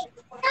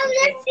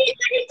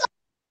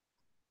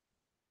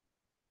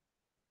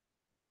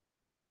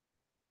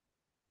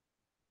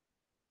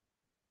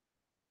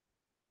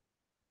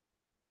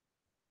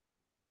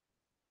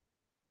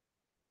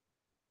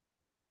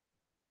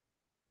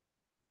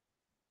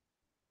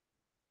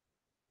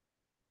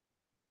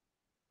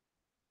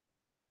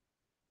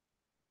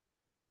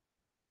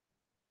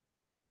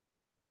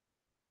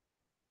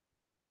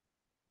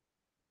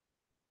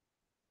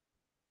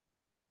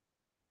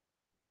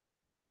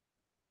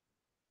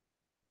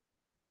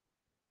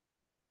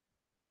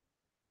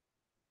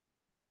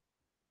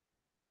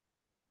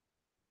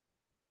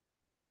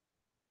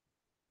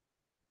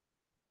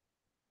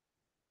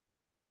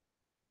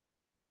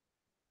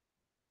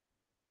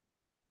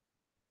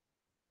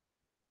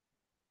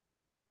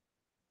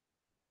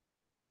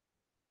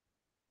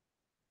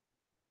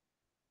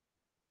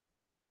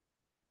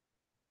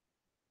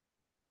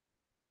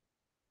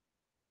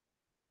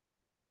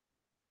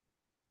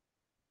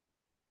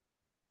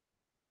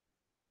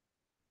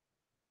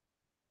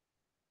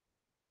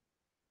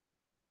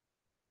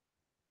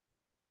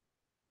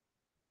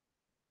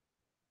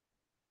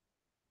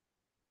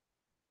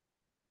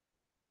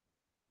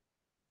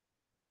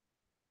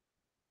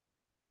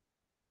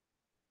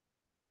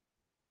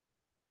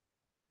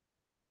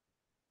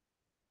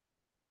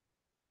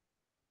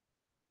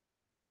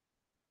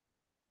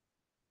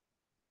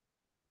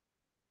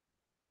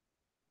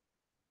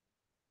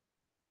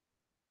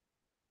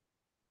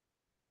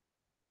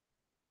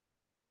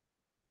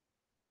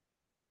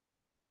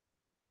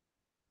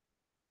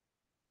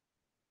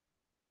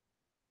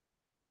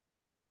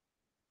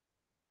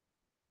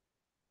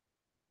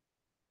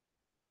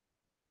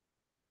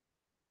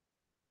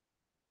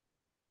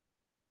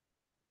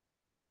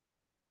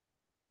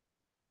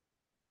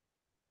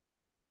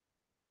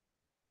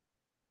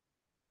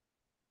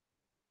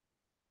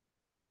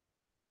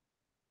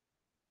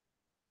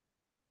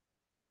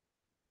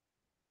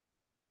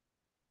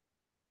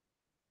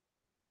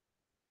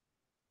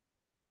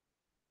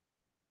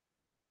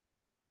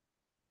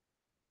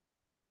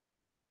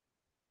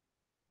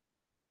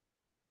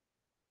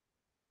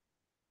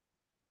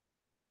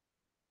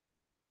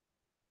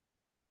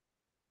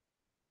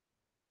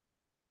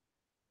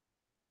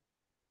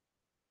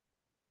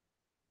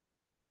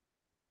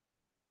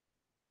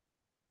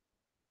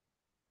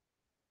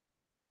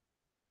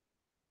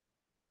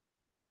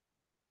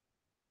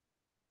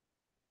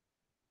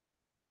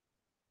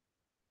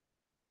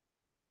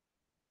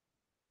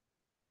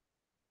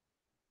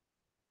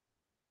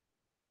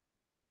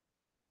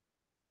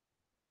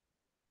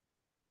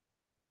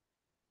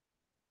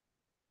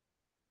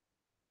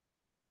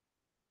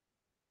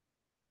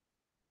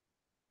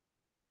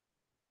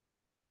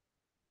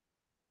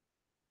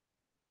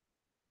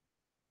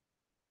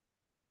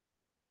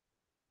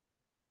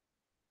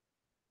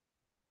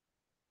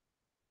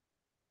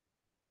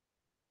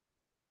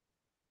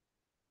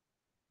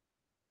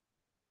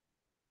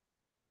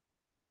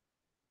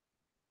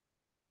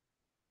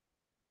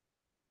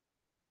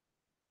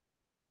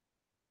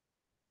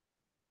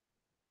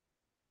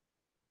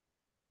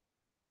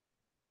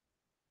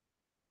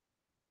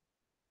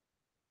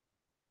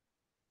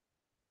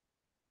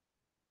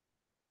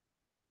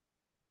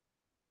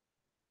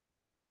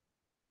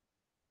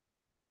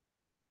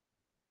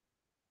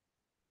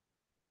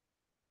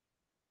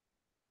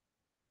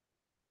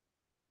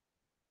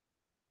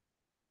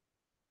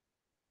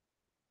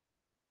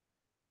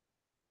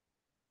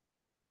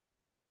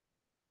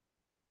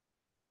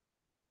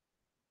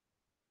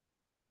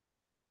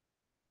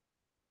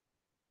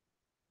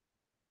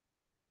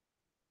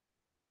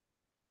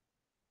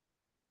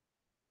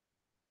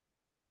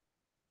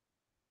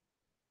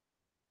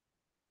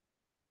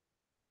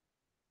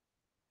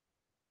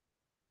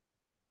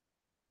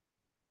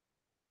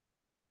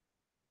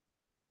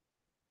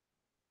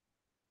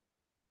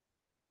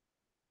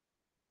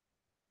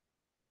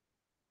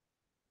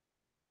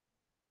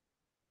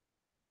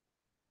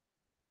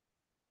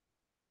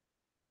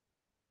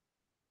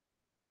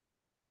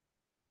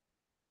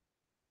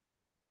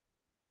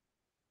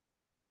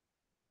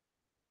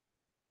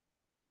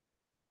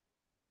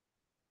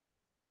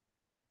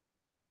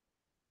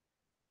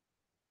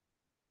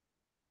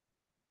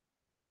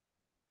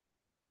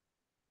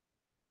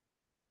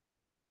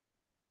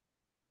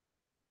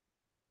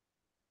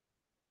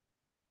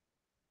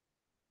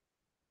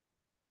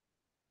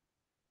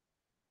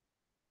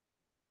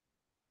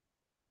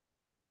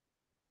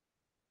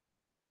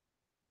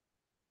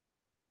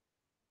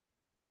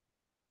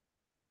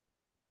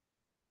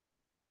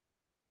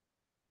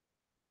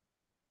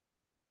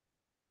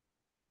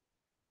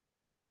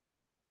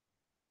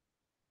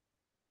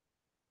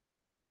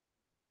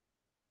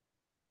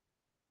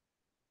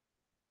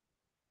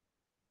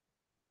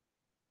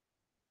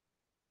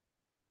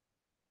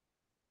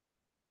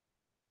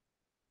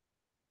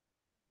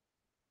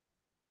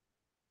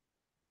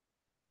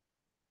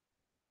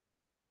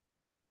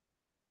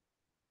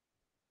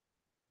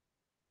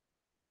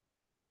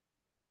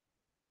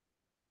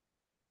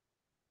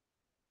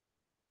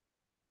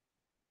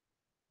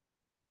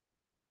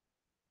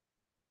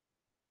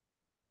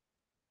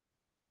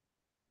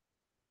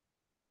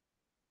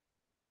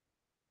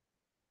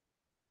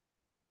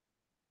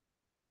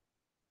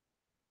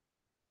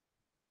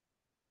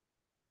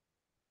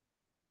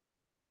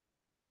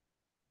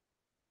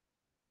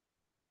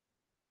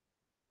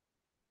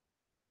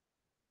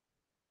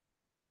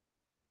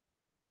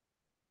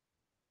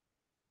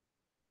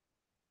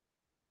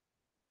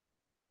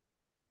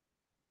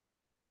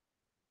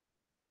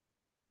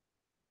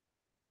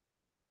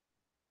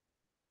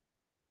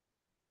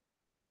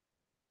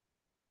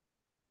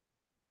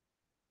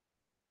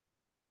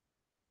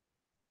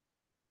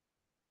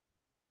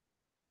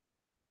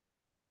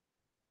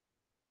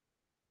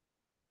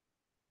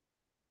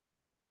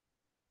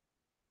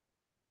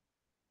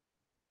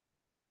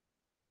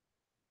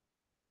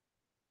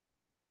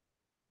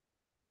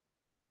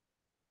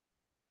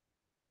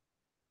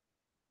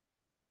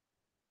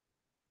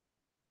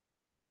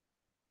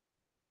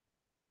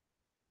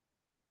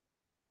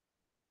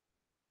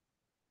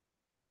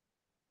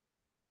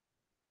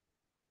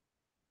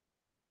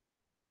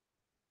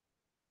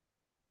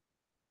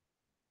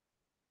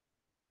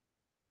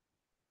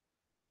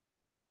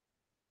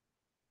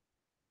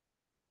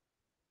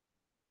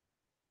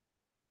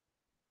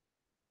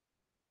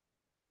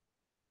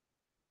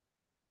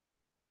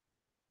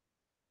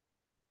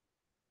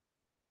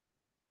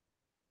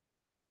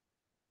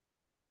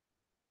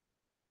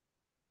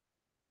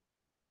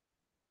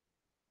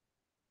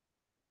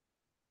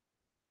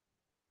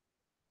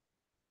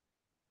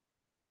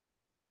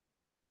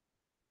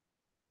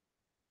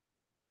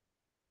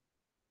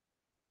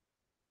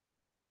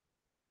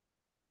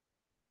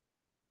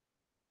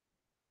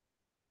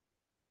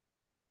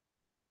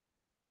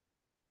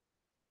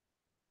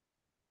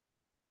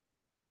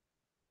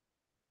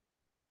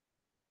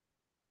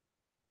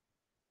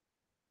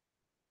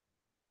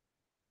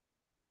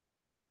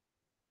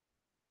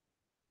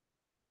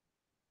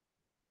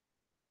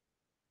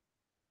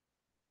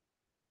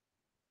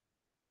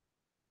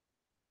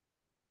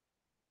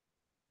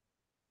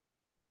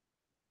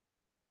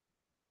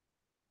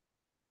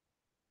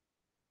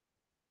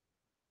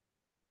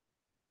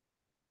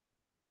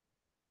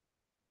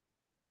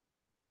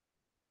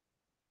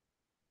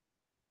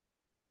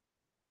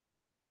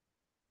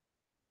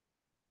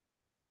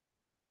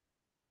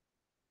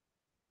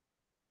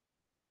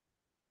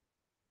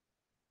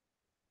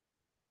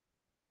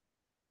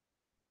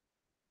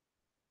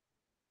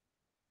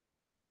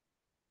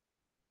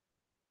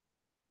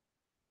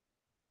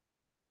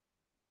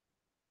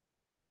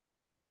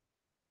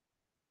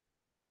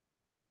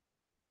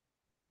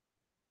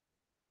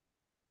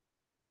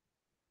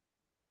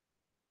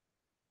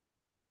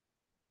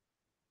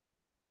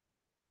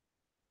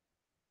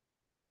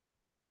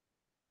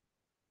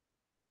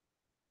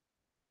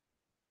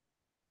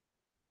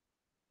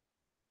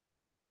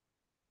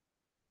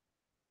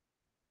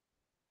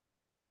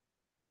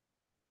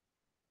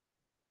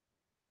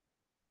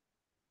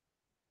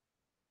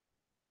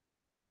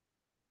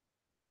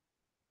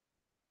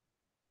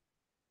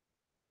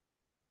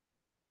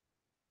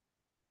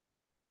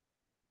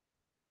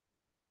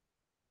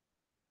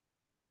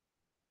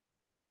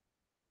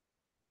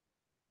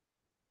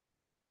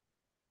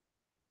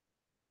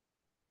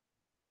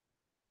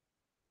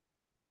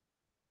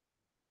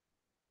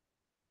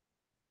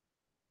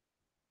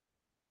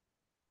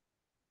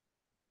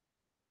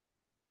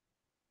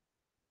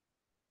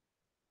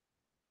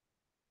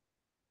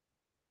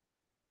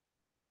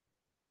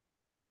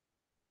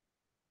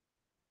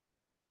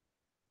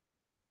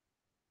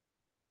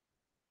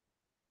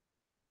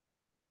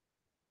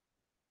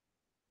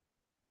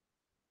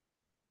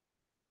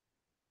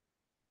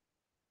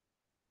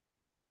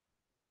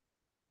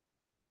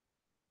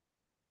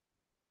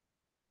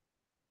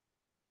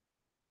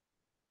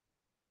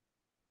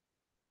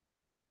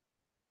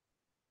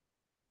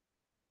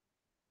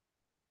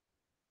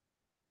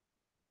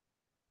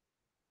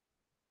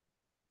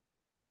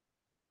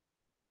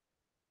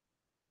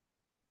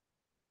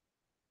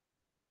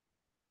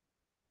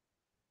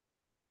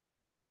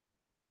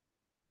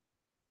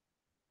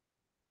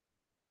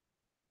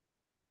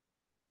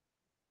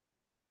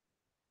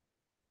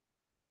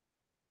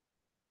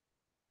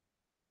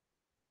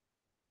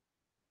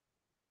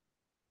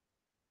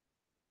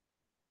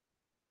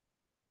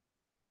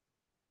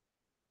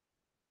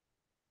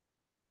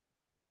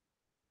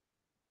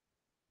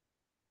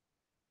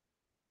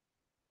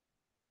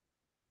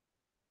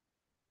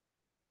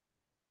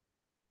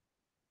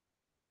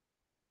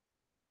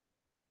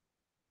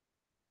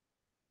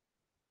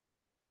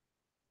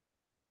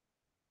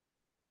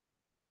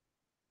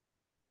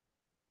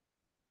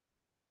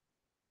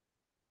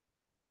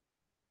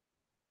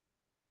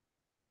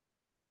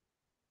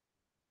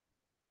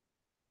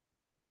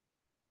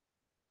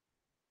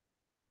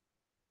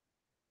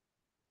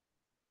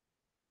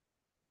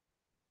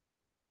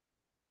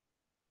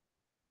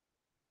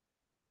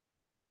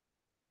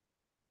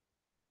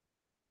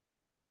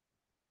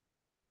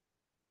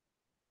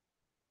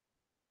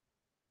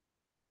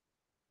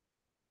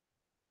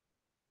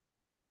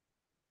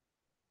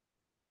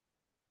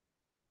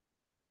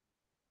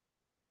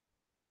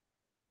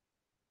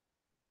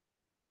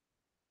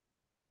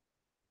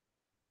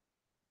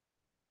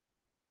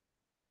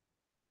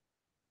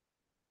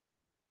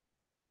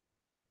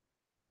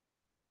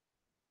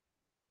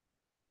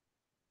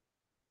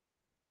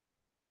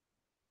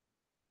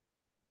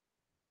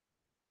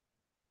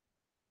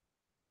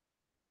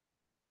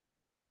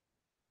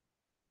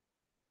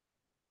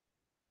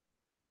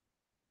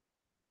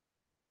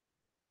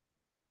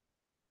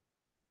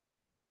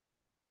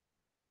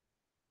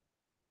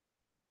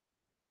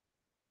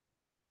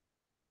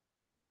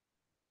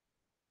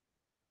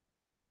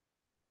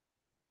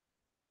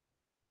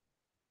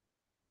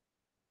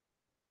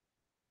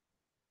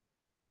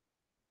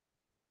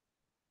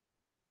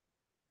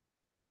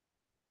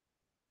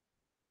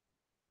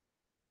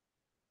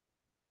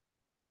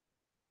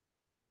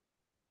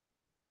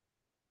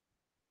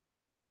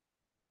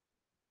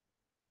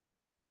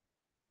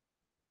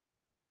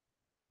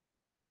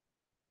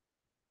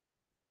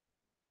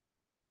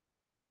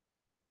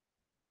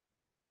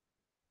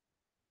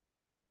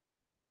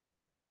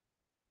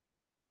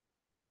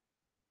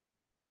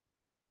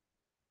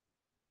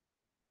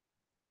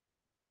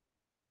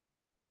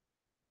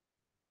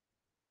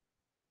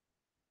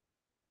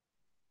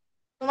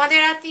 তোমাদের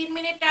আর 3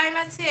 মিনিট টাইম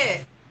আছে।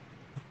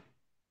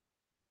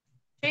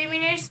 3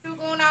 minutes to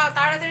go now.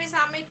 তাড়াতাড়ি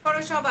সাবমিট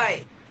করো সবাই।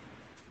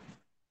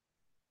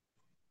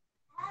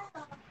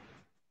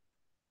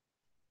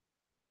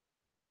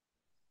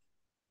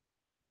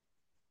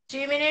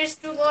 3 minutes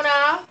to go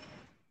now.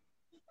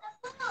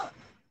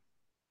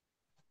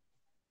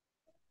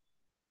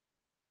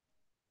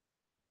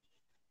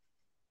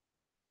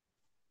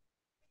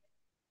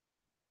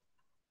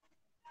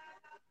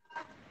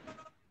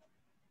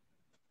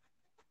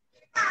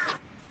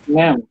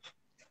 Ma'am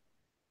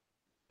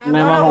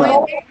ma'am বলো আমার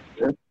ওয়েট।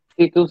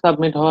 সিকিউ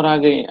সাবমিট হওয়ার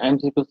আগে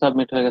এমসিকিউ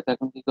সাবমিট হয়ে গেছে,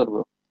 এখন কি করব?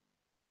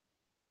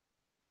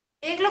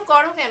 এগুলো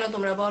করো কেন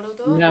তোমরা বলো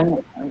তো? ম্যাম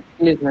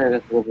ক্লিক হয়ে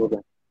গেছে পুরো।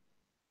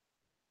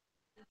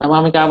 ম্যাম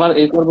আমি কি আবার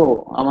এই করব?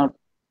 আমার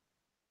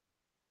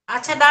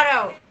আচ্ছা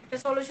দাঁড়াও, একটা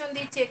সলিউশন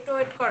দিচ্ছি, একটু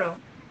ওয়েট করো।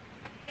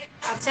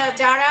 আচ্ছা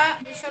যারা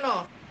শোনো,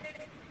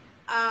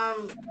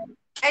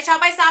 এই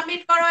সবাই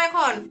সাবমিট করো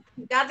এখন।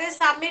 যাদের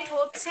সাবমিট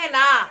হচ্ছে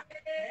না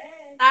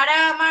তারা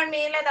আমার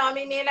মেইলে দাও,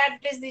 আমি মেইল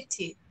অ্যাড্রেস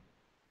দিচ্ছি।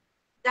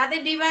 যাদের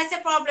ডিভাইসে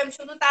প্রবলেম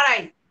শুধু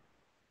তারাই,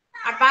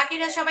 আর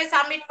বাকিরা সবাই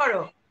সাবমিট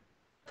করো।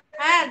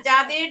 হ্যাঁ,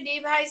 যাদের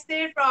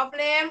ডিভাইসের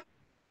প্রবলেম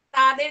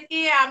তাদেরকে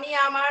আমি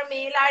আমার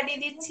মেইল আইডি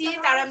দিচ্ছি,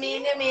 তারা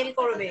মেইলে মেইল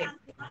করবে।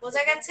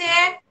 বোঝা গেছে?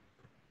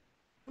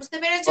 বুঝতে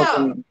পেরেছো?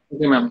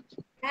 Okay ma'am.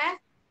 হ্যাঁ,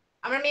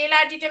 আমরা মেইল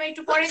আইডিটা আমি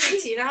একটু পরে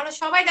দিচ্ছি, না হলে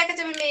সবাই দেখা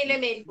যাবে মেইলে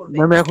মেইল করবে।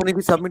 ম্যাম এখনই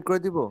কি সাবমিট করে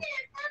দিব?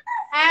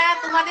 হ্যাঁ,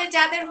 তোমাদের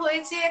যাদের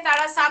হয়েছে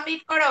তারা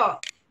সাবমিট করো,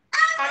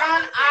 কারণ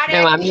আর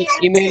ম্যাম 1 আমি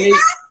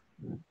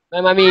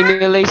মিনিট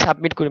ইমেইলেই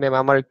সাবমিট করি ম্যাম,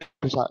 আমার একটু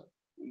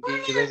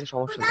ডিভাইসে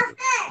সমস্যা ছিল।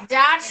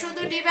 যার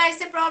শুধু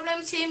ডিভাইসে প্রবলেম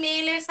সেই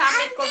মেইলে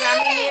সাবমিট করবে।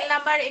 আমি মেইল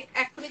নাম্বার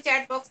এক্ষুনি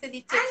চ্যাট বক্সে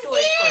দিচ্ছি, একটু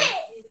ওয়েট করো।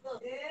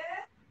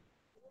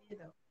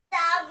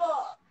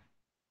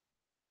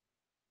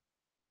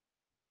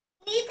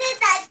 নিতে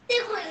চাইতে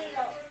কইল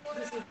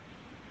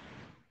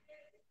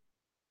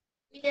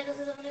এটা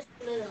কাছে যখন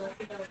স্কুলে যাব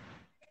সেটা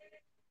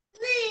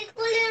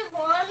স্কুলে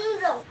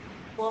বন্ধ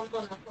বন্ধ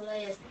না,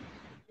 খোলাই আছে।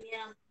 নিয়ে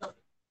আসতো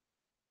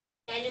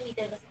চাইলে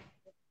নিতে কাছে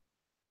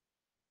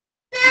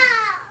না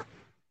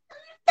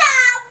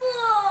যাবো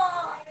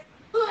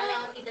তাহলে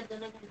আমার কিটার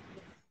জন্য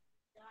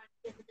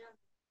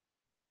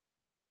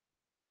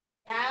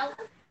যাও।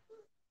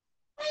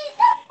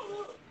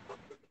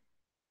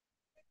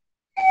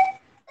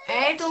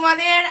 এই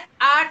তোমাদের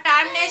আর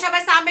টাইম নেই,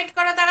 সবাই সাবমিট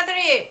করো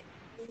তাড়াতাড়ি।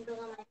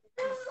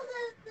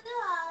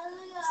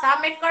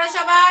 সাবমিট করো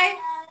সবাই।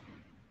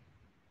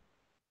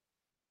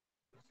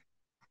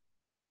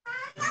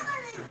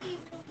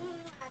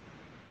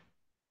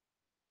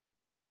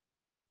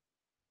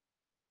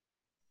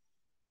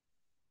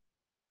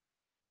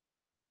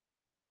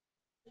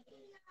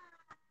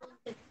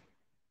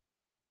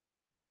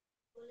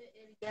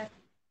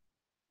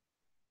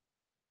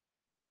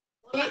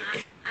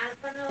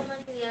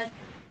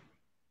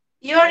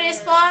 Your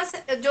response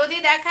যদি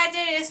দেখায়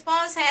যে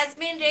response has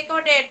been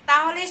recorded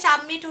তাহলে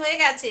সাবমিট হয়ে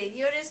গেছে।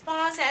 Your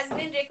response has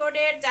been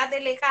recorded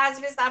যাদের লেখা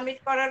আসবে সাবমিট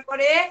করার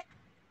পরে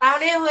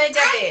তাহলে হয়ে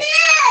যাবে।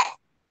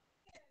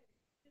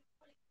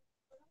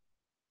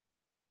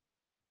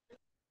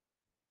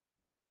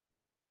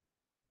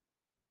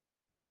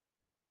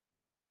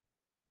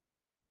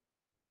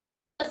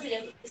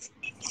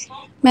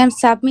 ম্যাম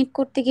সাবমিট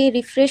করতে গিয়ে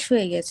রিফ্রেশ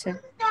হয়ে গেছে।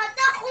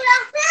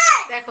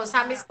 দেখো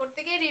সাবমিট করতে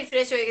গিয়ে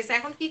রিফ্রেশ হয়ে গেছে।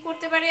 এখন কি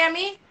করতে পারি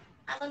আমি?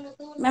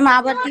 ম্যাম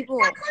আবার দিব,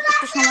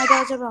 একটু সময়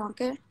দেওয়া যাবে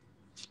আমাকে?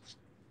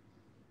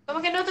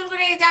 তোমাকে নতুন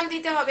করে এক্সাম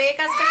দিতে হবে, এই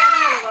কাজটা কেন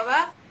হলো বাবা?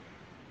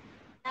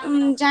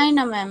 জানি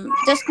না ম্যাম,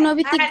 জাস্ট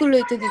নৈবিত্তিক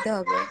গুলোই তো দিতে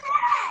হবে।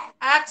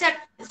 আচ্ছা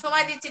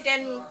সময় দিচ্ছি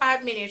 5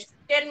 মিনিটস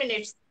 10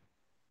 মিনিটস।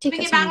 ঠিক তুমি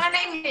কি আছে ম্যাম। বাংলা না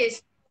ইংলিশ?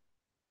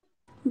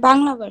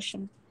 বাংলা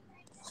ভার্সন।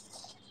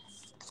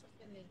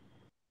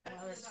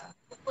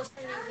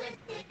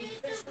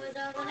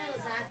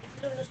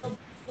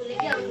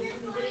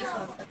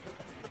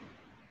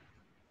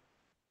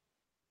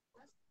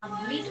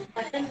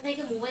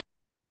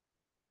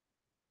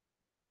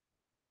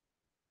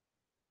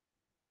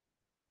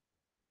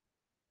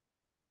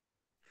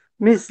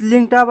 মিস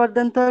লিংকটা আবার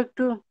দেন তো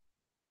একটু।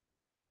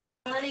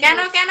 কেন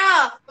কেন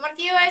তোমার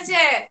কি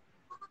হয়েছে?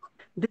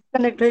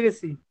 ডিসকানেক্ট হয়ে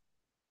গেছি।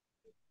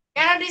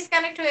 কেন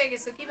ডিসকানেক্ট হয়ে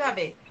গেছো,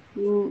 কিভাবে?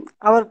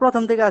 আবার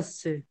প্রথম থেকে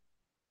আসছে।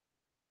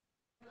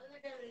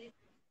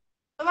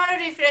 তোমারও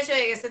রিফ্রেশ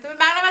হয়ে গেছে। তুমি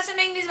বাংলা ভার্সন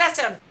না ইংলিশ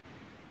ভার্সন?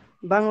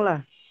 বাংলা।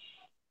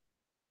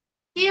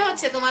 কি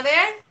হচ্ছে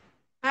তোমাদের?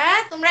 হ্যাঁ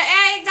তোমরা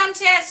এক্সাম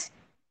শেষ,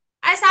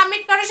 আই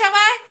সাবমিট করো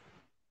সবাই।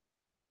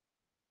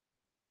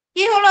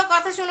 কি হলো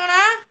কথা শুনো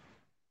না?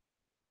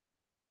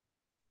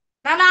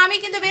 না না আমি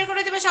কিন্তু বের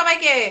করে দেব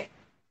সবাইকে।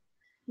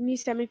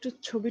 মিস আমি একটু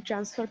ছবি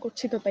ট্রান্সফার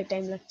করছি তো তাই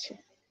টাইম লাগছে।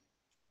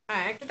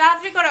 হ্যাঁ একটু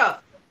তাড়াতাড়ি করো।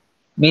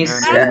 মিস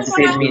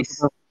সেম মিস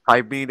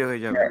 5 মিনিটে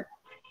হয়ে যাবে।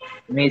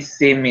 মিস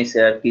সেম মিস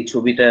আর কি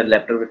ছবিটা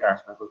ল্যাপটপে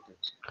ট্রান্সফার করতে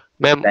হচ্ছে।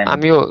 ম্যাম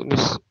আমিও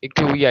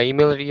একটু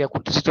ইমেল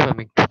করতেছি তো ম্যাম,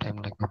 একটু টাইম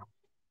লাগবে।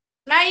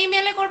 না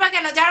ইমেলে করবা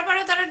কেন? যার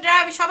পরে তারা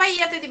সবাই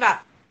ইয়াতে দিবা,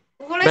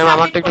 গুগলে ম্যাম সাবমিট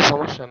আমারটা একটু করো।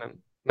 সমস্যা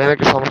ম্যাম,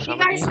 একটু সমস্যা,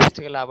 আমি ইমেল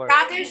থেকে গেলে আবার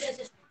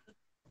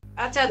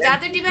আচ্ছা,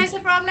 যাদের ডিভাইসে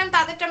প্রবলেম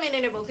তাদেরটা মেনে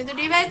নেব, কিন্তু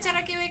ডিভাইস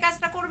ছাড়া কেউ এই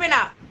কাজটা করবে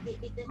না।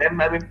 ম্যাম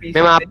আমি পিসি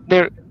ম্যাম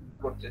আপনার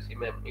করতেছি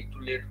ম্যাম, একটু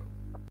লেট হবে।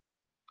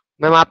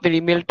 ম্যাম আপনার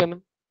ইমেলটা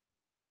ম্যাম।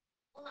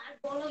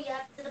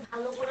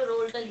 ভালো করে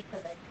রোলটা লিখে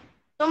দেয়।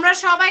 তোমরা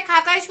সবাই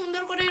খাতায়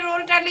সুন্দর করে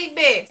রোলটা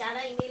লিখবে।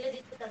 যারা ইমেইলে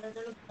দিচ্ছে তাদের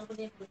জন্য ভালো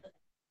করে লিখতে।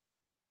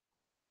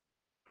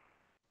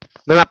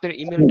 ম্যাম আপনার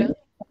ইমেলটা।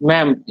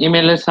 ম্যাম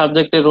ইমেলের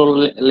সাবজেক্টে রোল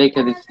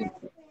লিখে দিচ্ছি,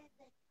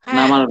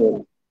 নাম হ্যাঁ আর রোল।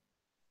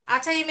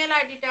 আচ্ছা, ইমেল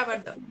আইডিটা আবার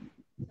দাও।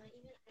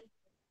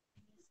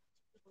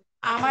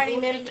 আমার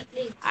ইমেল,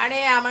 আরে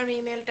আমার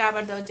ইমেলটা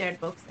আবার দাও চ্যাট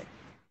বক্সে।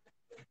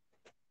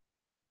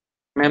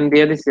 ম্যাম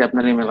দিয়ে দিচ্ছি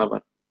আপনার ইমেল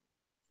আবার।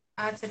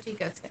 আচ্ছা ঠিক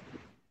আছে,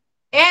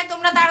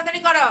 তোমরা তাড়াতাড়ি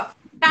করো,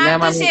 টাইম ম্যাম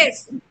তো আমি শেষ।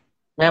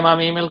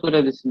 ইমেল করে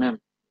দিচ্ছি ম্যাম।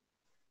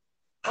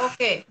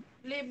 ওকে,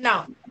 লিভ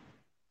নাও।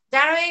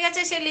 যার হয়ে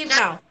গেছে সে লিভ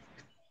নাও।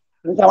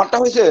 আমারটা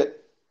হয়েছে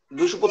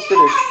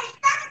 232।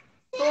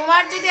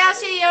 তোমার যদি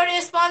আসে your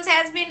response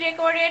has been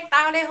recorded,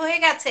 তাহলে হয়ে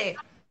গেছে,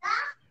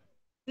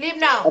 লিভ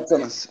নাও। আচ্ছা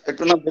না,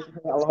 একটু না বেশি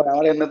ভালো হয়,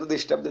 আমার এমনি তো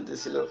ডিস্টার্ব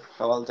দিতেছিল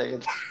সকাল থেকে।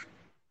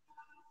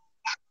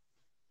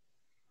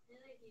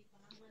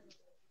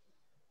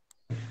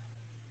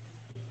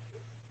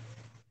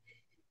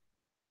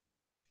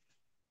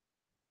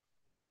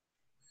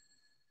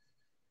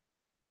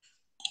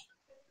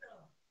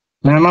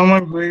 ম্যাম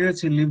আমার হয়ে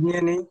গেছে, লিভ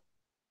নিয়ে নেই।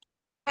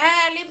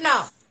 হ্যাঁ লিভ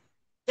নাও,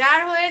 যার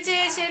হয়েছে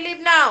সে লিভ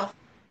নাও।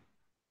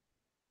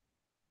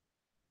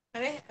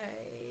 আরে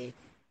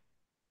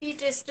কি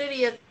টেস্টের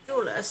ইয়ে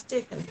চলে আসছে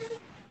এখানে,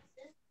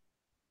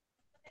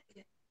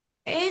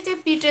 এই যে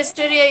পি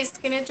টেস্টের ইয়ে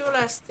স্ক্রিনে চলে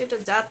আসছে, এটা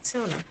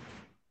যাচ্ছেও না।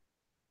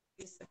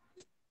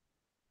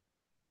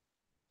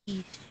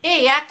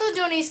 এই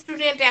এতজন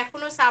স্টুডেন্ট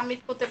এখনো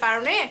সাবমিট করতে পারো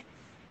না?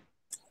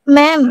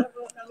 ম্যাম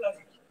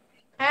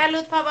হ্যাঁ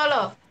লুৎফা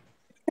বলো।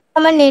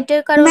 আমার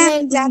নেটের কারণে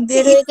ম্যাম যাচ্ছে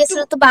বের হয়ে একটু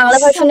গেছিল, তো বাংলা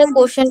ভার্সনের সময় দিন।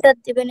 কোশ্চেনটা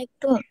দিবেন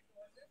একটু।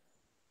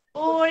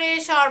 ওরে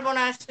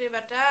সর্বনাশ রে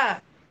বেটা।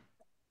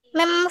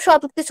 ম্যাম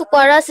সবকিছু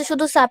করা আছে,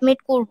 শুধু সাবমিট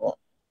করব।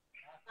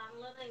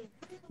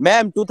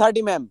 Ma'am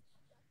 230 ma'am.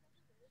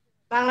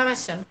 বাংলা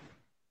ভার্সন,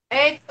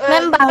 এই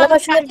ম্যাম বাংলা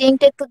ভার্সনের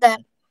লিংকটা একটু দেন।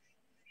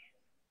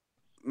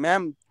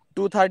 Ma'am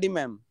 230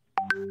 ma'am.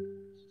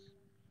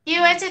 কি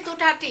হয়েছে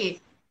 230?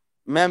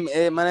 ম্যাম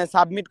মানে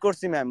সাবমিট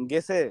করছি ম্যাম,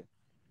 গেছে।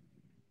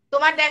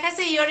 তোমার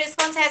দেখাচ্ছে your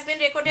response has been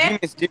recorded.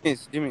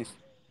 Jimmy's.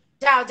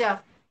 যাও যাও।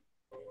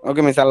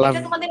 ওকে মিস, আল্লাহ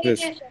এটা তোমাদের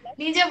হাফেজ।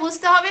 নিজে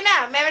বুঝতে হবে না,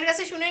 ম্যামের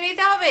কাছে শুনে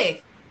নিতে হবে।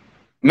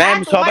 ম্যাম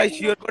তোমার সবাই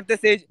শিওর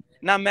করতেছে,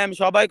 না ম্যাম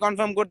সবাই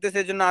কনফার্ম করতেছে,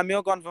 এজন্য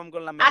আমিও কনফার্ম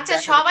করলাম ম্যাম। আচ্ছা,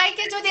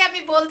 সবাইকে যদি আমি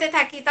বলতে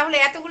থাকি তাহলে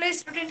এতগুলো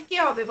স্টুডেন্ট কি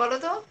হবে বলো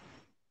তো?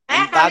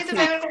 হ্যাঁ, তা খালি তো ঠিক।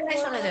 ম্যামের কথাই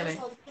শোনা যাবে।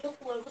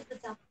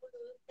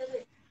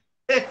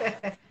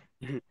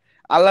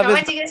 আল্লাহ হাফেজ।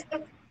 সবাই জিজ্ঞেস কর।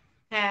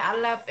 হ্যাঁ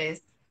আল্লাহ হাফেজ।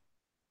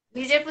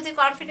 নিজের প্রতি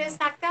কনফিডেন্স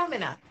থাকতে হবে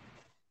না?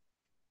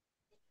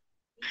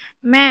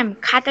 ম্যাম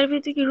খাতার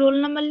ভিতরে কি রোল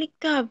নাম্বার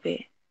লিখতে হবে?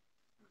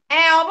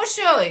 হ্যাঁ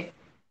অবশ্যই,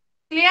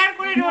 ক্লিয়ার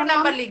করে রোল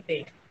নাম্বার লিখবে।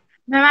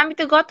 ম্যাম আমি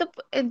তো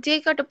যে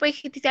কটা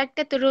পরীক্ষা দিচ্ছি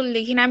একটা তো রোল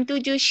লিখি না, আমি তো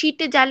ওই যে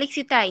শীটে যা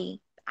লিখছি তাই,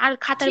 আর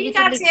খাতার ঠিক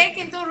ভিতর আছে, লিখতে।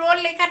 কিন্তু রোল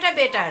লেখাটা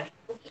বেটার।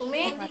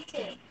 তুমি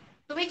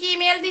তুমি কি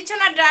ইমেল দিচ্ছ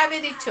না ড্রাইভে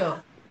দিচ্ছ?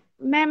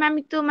 ম্যাম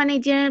আমি তো মানে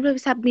জেনারেল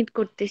ভাবে সাবমিট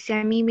করতেছি,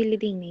 আমি ইমেলে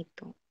দিই নাই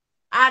তো।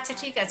 আচ্ছা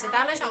ঠিক আছে,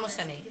 তাহলে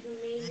সমস্যা নেই।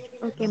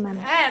 Okay ma'am.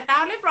 হ্যাঁ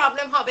তাহলে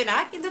প্রবলেম হবে না,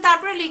 কিন্তু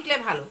তারপরে লিখলে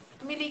ভালো,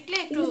 তুমি লিখলে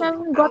একটু। কিন্তু ম্যাম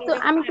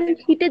আমি তো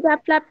শীটে যা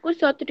ফ্লাপ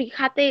করছি অতটুকু,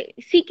 খাতায়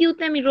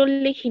সিকিউতে আমি রোল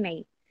লিখি নাই,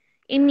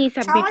 এমনি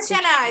সাবমিট সমস্যা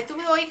করছি। নাই,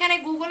 তুমি ওইখানে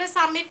গুগলে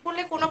সাবমিট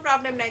করলে কোনো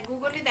প্রবলেম নাই,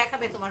 গুগলই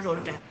দেখাবে তোমার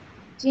রোলটা।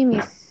 জি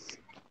মিস।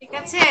 ঠিক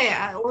আছে,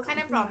 আর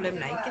ওখানে প্রবলেম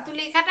নাই, কিন্তু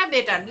লেখাটা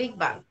বেটার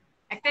লিখবা,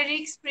 একটা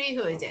রিস্ক ফ্রি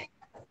হয়ে যায়।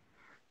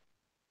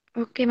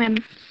 ওকে ম্যাম,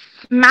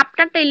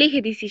 আপনারটাই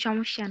লিখে দিছি,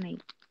 সমস্যা নাই,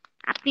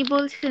 আপনি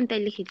বলছেন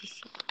তাই লিখে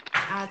দিছি।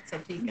 আচ্ছা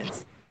ঠিক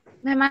আছে।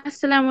 ম্যাম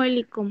আসসালামু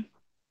আলাইকুম।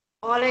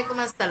 ওয়ালাইকুম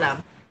আসসালাম।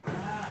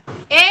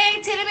 এই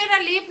ছেলেমেয়েরা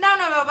লিভ নাও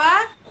না বাবা।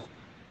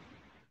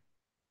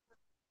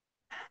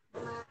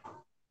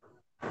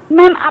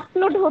 ম্যাম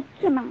আপলোড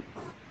হচ্ছে না।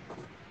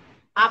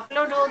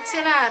 আপলোড হচ্ছে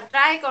না,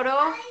 ট্রাই করো,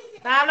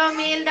 তাহলে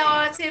মেল দেওয়া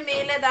আছে,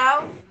 মেলে দাও।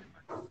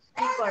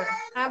 কি করো?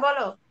 হ্যাঁ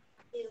বলো।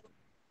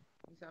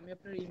 আমি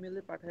আপনার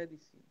ইমেলে পাঠিয়ে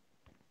দিছি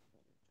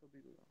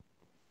ছবিগুলো।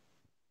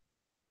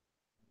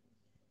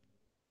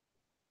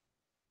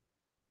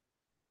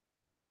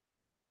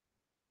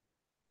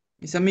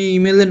 আমি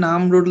ইমেলে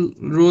নাম, রোল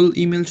রোল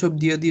ইমেল সব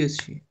দিয়ে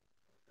দিয়েছি।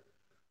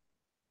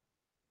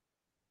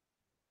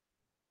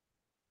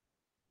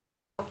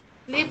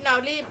 লিভ নাও,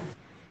 লিভ।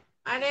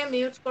 আরে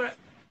মিউট কর।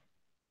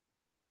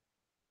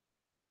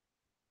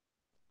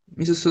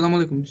 মিস আসসালামু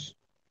আলাইকুম মিস।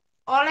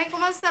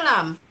 ওয়ালাইকুম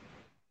আসসালাম।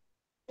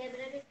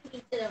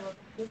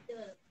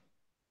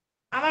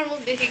 আমার মুখ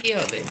দেখে কি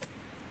হবে?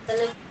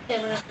 তাহলে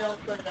ক্যামেরাটা অফ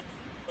করে দাও।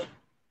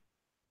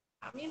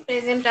 আমি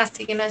প্রেজেন্ট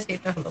আছি কিনা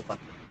সেটা হলো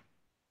কথা।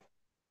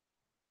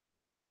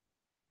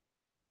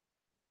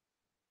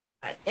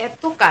 আর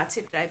এত কাছে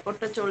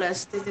ট্রাইপডটা চলে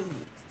আসছে যে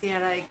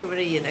চেহারা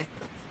একেবারে ইয়ে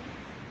দেখো।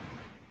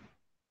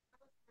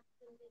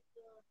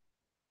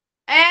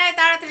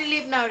 তাড়াতাড়ি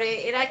লিভ নাও রে,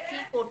 এরা কি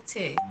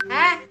করছে?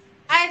 হ্যাঁ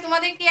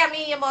তোমাদের কি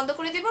আমি বন্ধ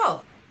করে দিব?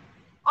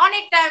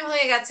 অনেক টাইম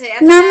হয়ে গেছে।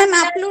 না ম্যাম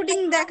আপলোডিং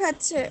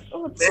দেখাচ্ছে,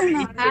 হচ্ছে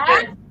না।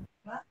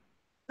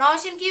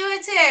 নওশিন কি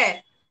হয়েছে?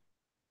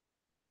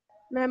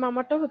 ম্যাম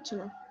আমারটা হচ্ছে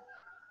না।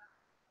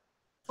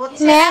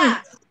 হচ্ছে না? ম্যাম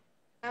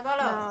হ্যাঁ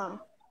বলো। না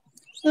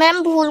ম্যাম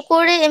ভুল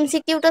করে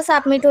এমসিকিউটা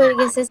সাবমিট হয়ে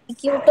গেছে,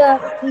 সিকিউটা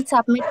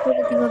সাবমিট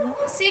করে কিভাবে?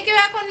 সিকিউ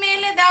এখন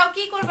মেইলে দাও,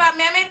 কি করবা?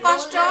 ম্যামের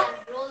কষ্ট।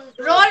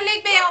 রোল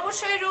লিখবে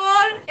অবশ্যই,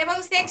 রোল এবং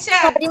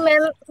সেকশন। সরি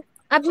ম্যাম,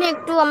 আপনি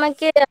একটু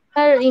আমাকে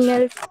আপনার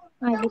ইমেল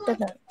আইডিটা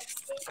দেন।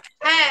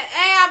 হ্যাঁ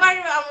এই আবার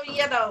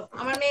ইয়া দাও,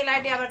 আমার মেইল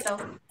আইডি আবার দাও।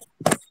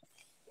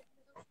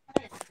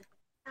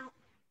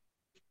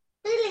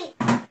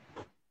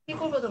 কি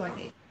করবো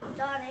তোমাকে?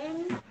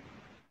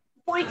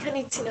 পরীক্ষা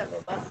নিচ্ছি না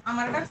বাবা,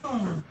 আমার কাছে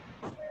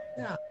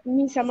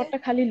মিস আমারটা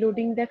খালি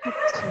লোডিং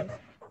দেখাচ্ছে।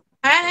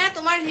 হ্যাঁ হ্যাঁ,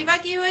 তোমার হিবা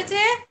কি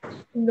হয়েছে?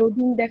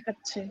 লোডিং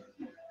দেখাচ্ছে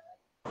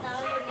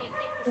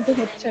কিন্তু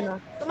হচ্ছে না।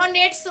 তোমার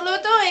নেট স্লো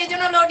তো,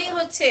 এইজন্য লোডিং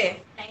হচ্ছে,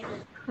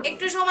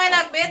 একটু সময়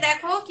লাগবে,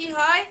 দেখো কি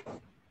হয়।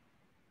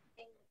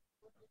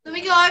 তুমি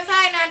কি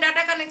ওয়াইফাই না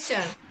ডাটা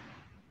কানেকশন?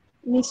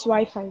 Miss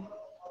wifi.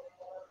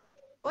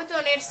 ওই তো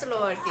নেট স্লো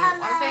আর কি,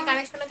 ওয়াইফাই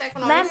কানেকশনে তো এখন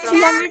ম্যাম অনেক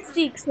প্রবলেম।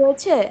 306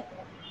 হয়েছে।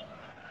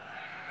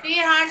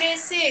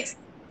 306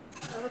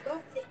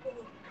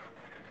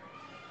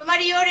 তোমার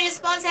your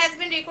response has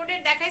been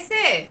recorded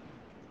দেখাইছে?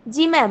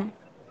 জি ম্যাম।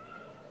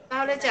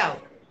 তাহলে যাও।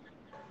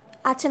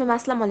 আচ্ছা ম্যাম,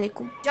 আসসালামু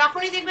আলাইকুম।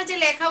 যখনই দেখবে যে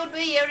লেখা উঠবে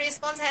your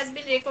response has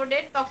been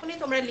recorded, তখনই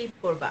তোমরা লিভ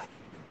করবা।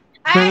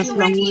 ম্যাম এই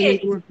তোমরা আসসালামু কি?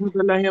 আলাইকুম ওয়া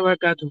রাহমাতুল্লাহি ওয়া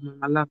বারাকাতুহু। ম্যাম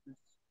আল্লাহ হাফেজ।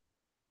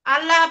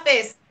 আল্লাহ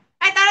হাফেজ।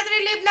 এই তাড়াতাড়ি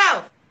লিভ নাও,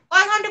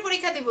 কয় ঘন্টা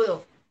পরীক্ষা দিব?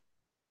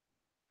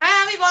 হ্যাঁ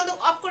আমি বন্ধ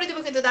অফ করে দিব,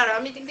 কিন্তু দাঁড়াও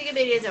আমি মিটিং থেকে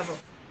বেরিয়ে যাব,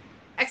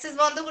 অ্যাক্সেস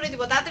বন্ধ করে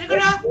দিব, তাড়াতাড়ি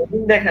করো।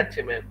 লোডিং দেখাচ্ছে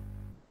ম্যাম।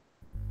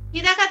 কি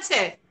দেখাচ্ছে?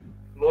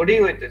 লোডিং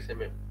হইতেছে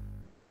ম্যাম।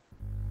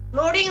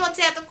 লোডিং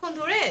হচ্ছে এতক্ষণ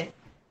ধরে?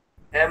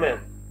 হ্যাঁ ম্যাম,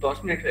 10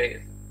 মিনিট হয়ে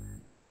গেছে।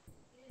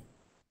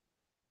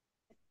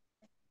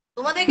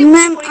 তোমাদের কি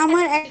ম্যাম পরীক্ষা?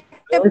 আমার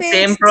একটা পেজ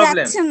সেম প্রবলেম।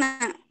 যাচ্ছে না,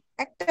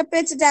 একটা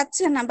পেজ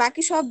যাচ্ছে না,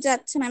 বাকি সব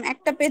যাচ্ছে ম্যাম,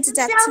 একটা পেজ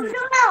যাচ্ছে না।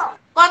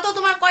 কত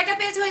তোমার, কয়টা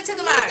পেজ হয়েছে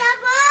তোমার?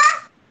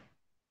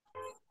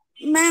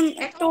 ম্যাম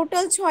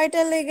টোটাল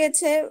 6টা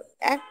লেগেছে,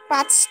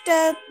 5টা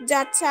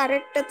যাচ্ছে,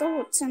 আরেকটা তো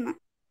হচ্ছে না।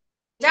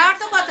 যাওয়ার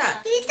তো কথা।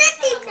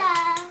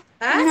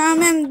 হ্যাঁ না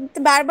ম্যাম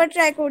বারবার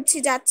ট্রাই করছি,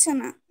 যাচ্ছে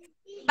না।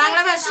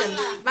 Bangla version,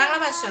 Bangla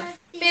version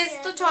page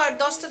তো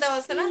 10টা দেওয়া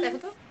আছে না, দেখো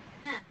তো।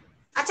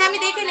 আচ্ছা আমি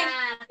দেখে নিই,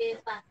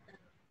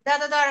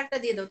 দাদা দাও আরেকটা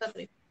দিয়ে দাও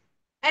তাড়াতাড়ি।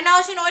 এই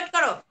নাওশিন ওয়েট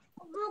করো।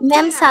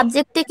 ম্যাম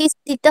সাবজেক্টে কিছু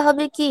দিতে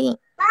হবে কি?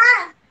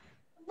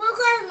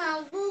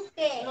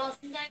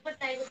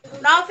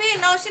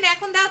 নওশিন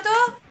এখন দাও তো,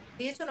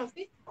 দিয়েছো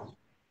নফি?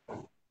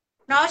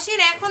 নওশিন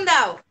এখন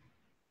দাও।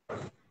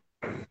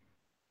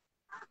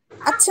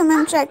 আচ্ছা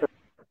ম্যাম ট্রাই করব।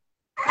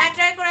 হ্যাঁ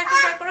ট্রাই করো, এখন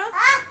ট্রাই করো।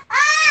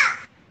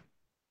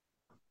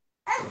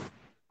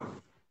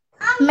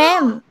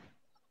 ম্যাম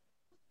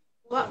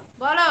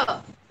বলো।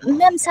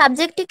 ম্যাম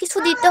সাবজেক্টে কিছু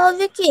দিতে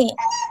হবে কি?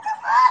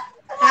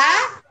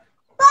 হ্যাঁ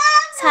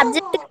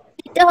সাবজেক্টে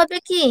দিতে হবে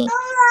কি?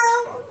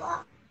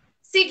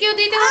 সিকিউ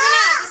দিতে হবে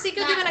না?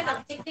 সিকিউ দিবে না কেন?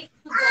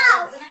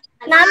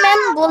 না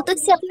ম্যাম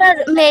বলতেছি আপনার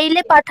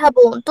মেইলে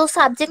পাঠাবো, তো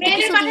সাবজেক্টে মেইলে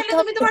কিছু পাঠালে দিতে তুমি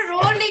হবে? তোমার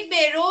রোল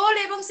লিখবে, রোল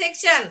এবং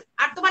সেকশন,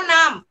 আর তোমার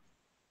নাম।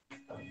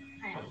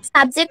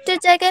 সাবজেক্টের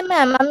জায়গায়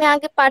ম্যাম আমি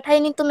আগে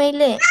পাঠাইনি তো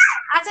মেইলে।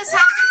 আচ্ছা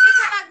সাবজেক্ট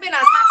লেখা লাগবে না,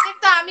 সাবজেক্ট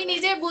তো আমি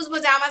নিজে বুঝবো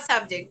যে আমার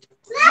সাবজেক্ট।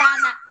 না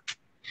না,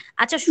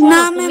 আচ্ছা শোনো, না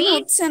ম্যাম তুমি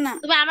হচ্ছে না।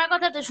 তুমি আমার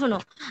কথাটা শোনো,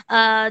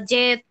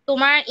 যে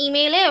তোমার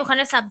ইমেইলে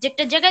ওখানে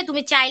সাবজেক্টের জায়গায়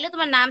তুমি চাইলে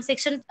তোমার নাম,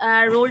 সেকশন,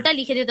 রোলটা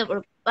লিখে দিতে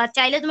পারো, বা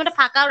চাইলে তুমি একটা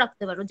ফাঁকাও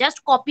রাখতে পারো, জাস্ট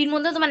কপির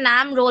মধ্যে তোমার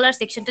নাম, রোল আর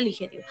সেকশনটা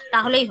লিখে দিও,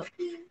 তাহলেই হবে।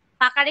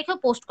 ফাঁকা রেখেও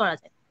পোস্ট করা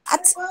যায়।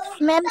 আচ্ছা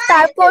ম্যাম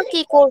তারপর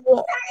কি করব?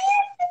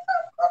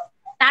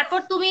 তারপর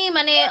তুমি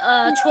মানে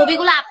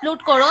ছবিগুলো আপলোড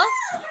করো,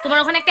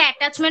 তোমার ওখানে একটা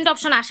অ্যাটাচমেন্ট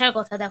অপশন আসার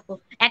কথা, দেখো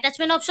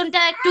অ্যাটাচমেন্ট অপশনটা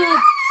একটু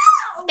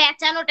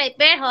প্যাচানো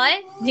টাইপের হয়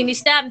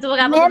জিনিসটা, আমি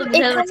তোমাকে আপাতত ম্যাম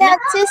বুঝাতে পারছি এখানে না।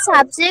 আছে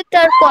সাবজেক্ট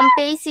আর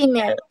কম্পেজ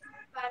ইমেল।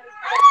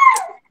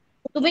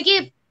 তুমি কি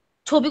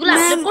ছবিগুলো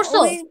ম্যাম আপলোড করছো?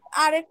 ওই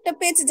আরেকটা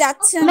পেজ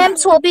যাচ্ছে না। ম্যাম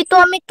ছবি তো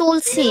আমি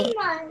তুলছি।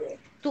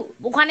 তো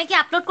ওখানে কি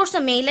আপলোড করছো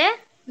মেইলে?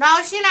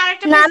 নওশিন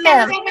আরেকটা না পেজ কেন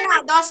ম্যাম। দেবে না?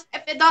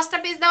 10টা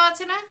পেজ দেওয়া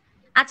আছে না?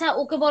 আচ্ছা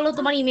ওকে বলো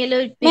তোমার ইমেলে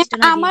ওই ম্যাম পেজটা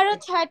না দিয়ে আমারও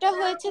দিতে। 6টা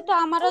হয়েছে তো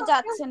আমারও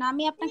যাচ্ছে না,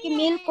 আমি আপনাকে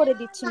মেল করে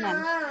দিচ্ছি ম্যাম।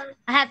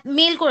 হ্যাঁ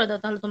মেল করে দাও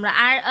তাহলে তোমরা।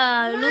 আর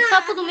লুৎফা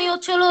আপু তুমি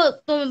হচ্ছে হলো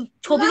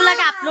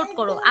ছবিগুলোকে আপলোড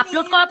করো,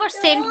 আপলোড করার পর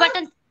সেন্ড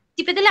বাটন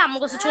টিপে দিলে আমার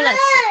কাছে চলে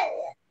আসবে।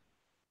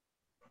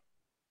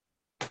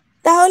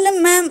 তাহলে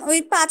ম্যাম ওই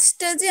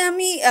 5টা যে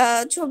আমি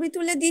ছবি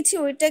তুলে দিয়েছি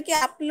ওইটা কি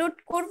আপলোড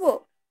করব?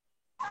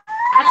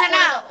 আচ্ছা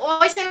না,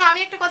 ওই শোনো আমি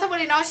একটা কথা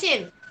বলি নওশিন,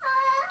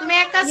 তুমি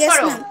এক কাজ ইয়েস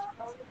করো, ম্যাম।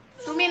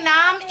 তুমি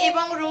নাম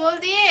এবং রোল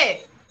দিয়ে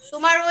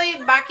তোমার ওই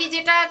বাকি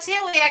যেটা আছে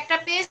ওই একটা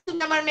পেজ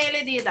তুমি আমার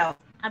মেইলে দিয়ে দাও,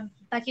 আর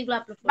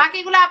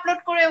বাকিগুলো আপলোড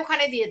করে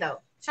ওখানে দিয়ে দাও,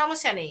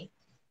 সমস্যা নেই,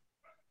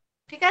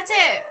 ঠিক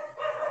আছে?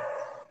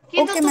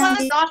 কিন্তু ওকে ম্যাম।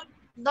 তোমাদের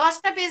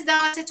 10টা পেজ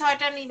দেওয়া আছে,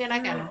 6টা নিবে না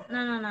কেন?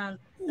 না না না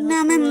না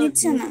ম্যাম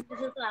নিচ্ছে না।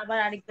 তো আবার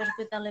আরেকবার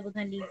করে তাহলে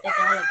বোধহয় লিংকটা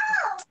দেওয়া লাগবে।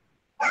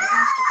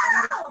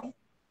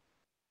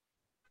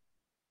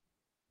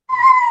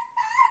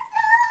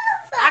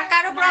 আর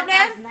কারো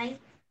প্রবলেম?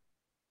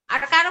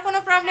 আর কারো কোনো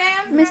প্রবলেম?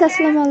 মিস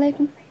আসসালামু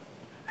আলাইকুম।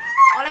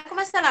 ওয়ালাইকুম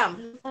আসসালাম।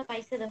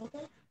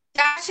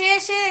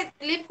 এসে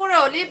লিভ করো,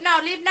 লিভ নাও,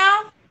 লিভ নাও।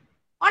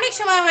 অনেক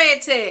সময়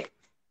হয়েছে।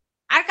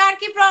 আর কার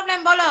কি প্রবলেম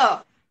বলো?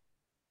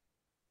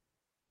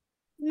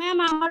 ম্যাম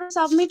আমারও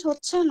সাবমিট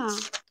হচ্ছে না।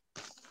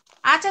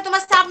 আচ্ছা,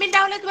 তোমার সাবমিট না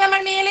হলে তুমি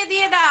আমার মেইলে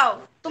দিয়ে দাও।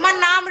 তোমার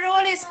নাম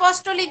রোল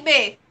স্পষ্ট লিখবে।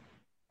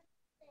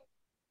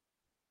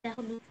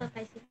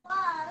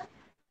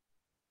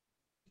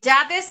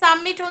 যাদের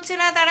সাবমিট হচ্ছে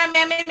না তারা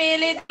ম্যামের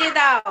মেইলে দিয়ে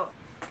দাও।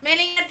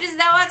 মেইলিং অ্যাড্রেস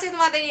দেওয়া আছে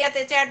তোমাদের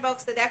ইয়াতে চ্যাট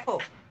বক্সে, দেখো।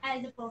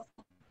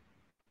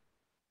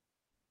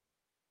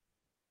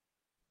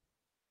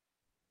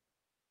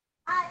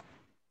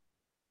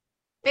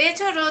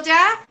 পেয়েছো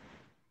রোজা?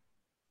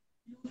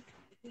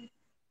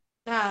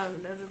 হ্যাঁ,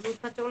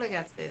 রুফা চলে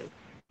গেছে।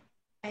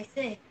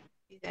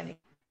 কি জানি।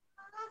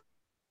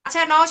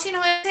 আচ্ছা, নওশিন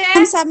হয়েছে?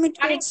 সাবমিট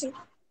করেছি।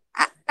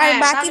 আর হ্যাঁ,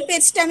 বাকি তাহলে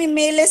পেজটা আমি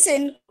মেইলে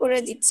সেন্ড করে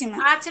দিচ্ছি ম্যাম।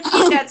 আচ্ছা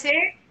ঠিক আছে।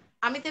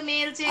 আমি তো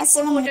মেইল চেক করবো,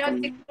 আসসালামু ওটাও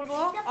আলাইকুম। চেক করবো।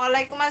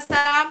 ওয়ালাইকুম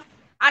আসসালাম।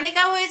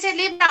 আনিকা হয়েছে,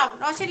 লিভ নাও।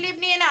 নওশিন লিভ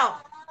নিয়ে নাও।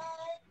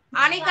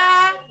 আনিকা,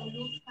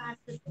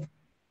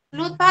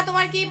 লুৎফা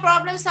তোমার কি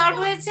প্রবলেম সলভ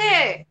হয়েছে?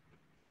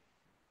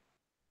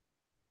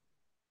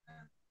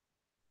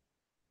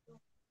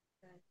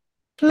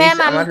 মিস ম্যাম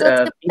আমি আমার তো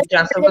হচ্ছে পিস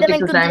ট্রান্সফার দিলাম, করতে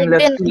একটু একটু টাইম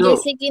দেখবেন লাগছিল।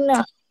 গেছে কিনা।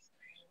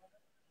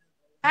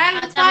 হ্যাঁ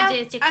আচ্ছা, লুৎফা, আমি যে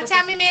চেক আচ্ছা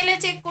আমি করতেছি। মেইলে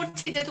চেক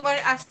করছি যে তোমার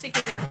আসছে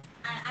কিনা।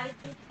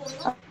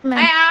 ম্যাম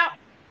এই,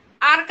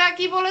 আরকা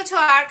কি বলেছো?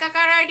 আরকা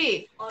কার আইডি?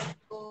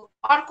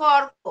 অর্ক,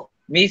 অর্ক।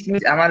 মিস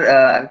আমার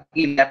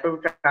কি ল্যাপটপ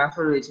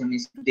ট্রান্সফার হয়েছে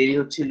মিস, দেরি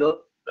হচ্ছিল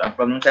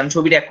প্রবলেম, আমি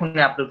ছবিটা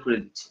এখনই আপলোড করে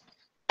দিচ্ছি,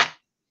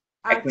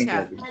 1 মিনিট আচ্ছা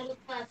লাগবে।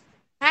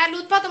 হ্যাঁ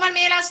লুৎফা, তোমার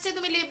মেল আসছে,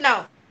 তুমি লিভ নাও।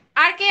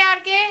 আর কে, আর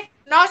কে?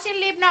 নওশিন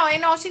লিভ নাও। এই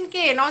নওশিন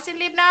কে? নওশিন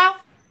লিভ নাও।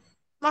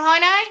 তোমার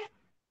হয় নাই?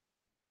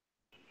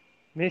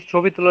 মিস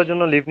ছবি তোলার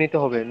জন্য লিভ নিতে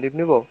হবে, লিভ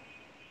নিব?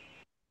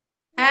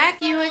 হ্যাঁ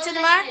কি হয়েছে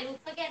তোমার?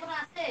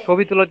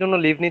 ছবি তোলার জন্য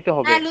লিভ নিতে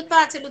হবে। হ্যাঁ লুৎফা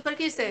আছে। লুৎফার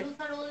কি হয়েছে?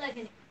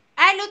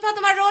 এই লুৎফা,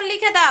 তোমার রোল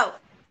লিখে দাও।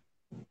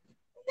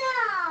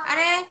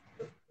 আরে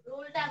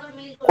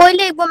কই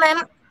লিখবো ম্যাম?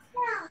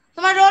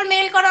 তোমার রোল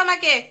মেইল করো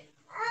আমাকে।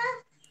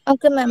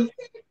 Okay ma'am.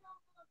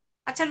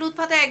 আচ্ছা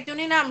লুৎফা তো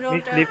একজনই নাম, মিস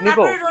রোলটা লিভ নিব?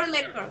 তারপরে রোল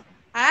মেইল করো।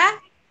 হ্যাঁ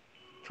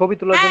ছবি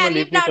তোলার জন্য হ্যাঁ,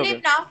 লিভ লিভ নাও, নিতে হবে। লিভ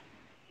নাও।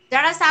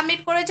 যারা সাবমিট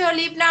করেছো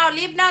লিভ নাও,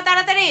 লিভ নাও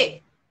তাড়াতাড়ি।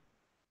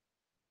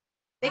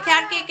 দেখি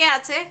আর কে কে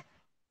আছে।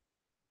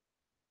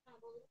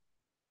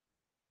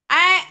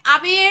 এই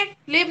আবির,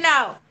 লিভ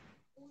নাও।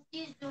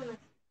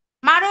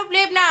 মারুফ,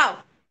 লিভ নাও।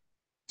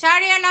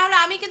 শাহরিয়া, না হলে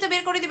আমি কিন্তু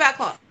বের করে দিব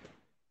এখন।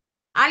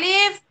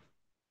 আলিফ,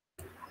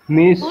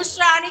 মিস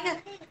বুশরা, আনিকা,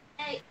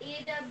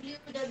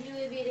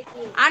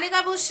 আনিকা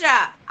বুশরা।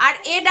 আর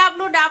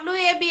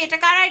AWWAB এটা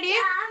কার আইডি?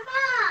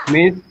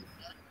 মিস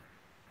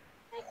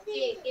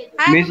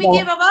হ্যাঁ মিস তুমি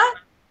কে বাবা?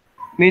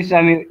 মিস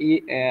আমি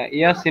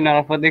ইয়াসিন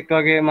আরাফাত একটু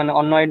আগে মানে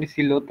অন্য আইডি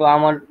ছিল তো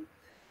আমার,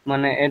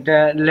 মানে এটা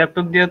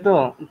ল্যাপটপ দিয়ে তো,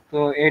 তো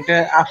এটা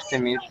আসছে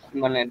মিস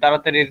মানে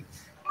তাড়াতাড়ির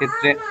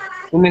ক্ষেত্রে।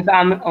 তো মিস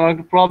আমার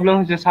প্রবলেম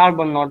হচ্ছে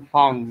সার্ভার নট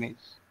ফাউন্ড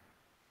মিস।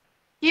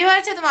 কি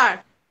হয়েছে তোমার?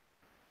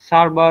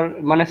 সার্ভার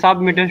মানে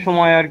সাবমিটের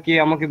সময় আর কি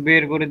আমাকে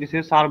বের করে দিছে,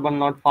 সার্ভার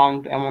নট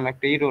ফাউন্ড এমন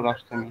একটা এরর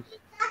আসছে মিস।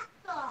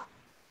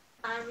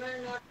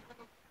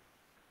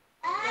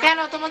 কেন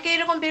তোমাকে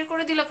এরকম বের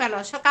করে দিল কেন?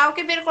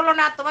 কাউকে বের করলো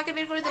না, তোমাকে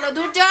বের করে দিল।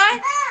 দুর্জয়,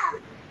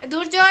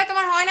 দুর্জয়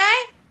তোমার হয় নাই?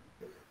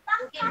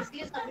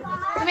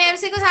 তুমি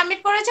এমসিকিউ সাবমিট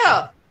করেছো?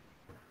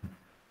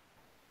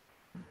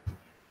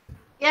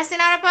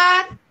 ইয়াসিন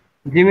আরাফাত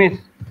জি মিস।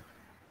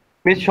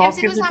 মিস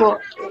এমসিকিউ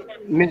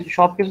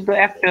সবকিছু তো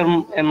একটা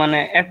মানে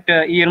একটা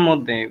ইয়ের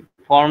মধ্যে,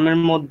 ফর্মের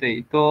মধ্যেই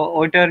তো,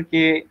 ওইটা আর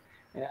কি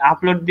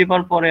আপলোড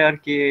দিবার পরে আর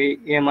কি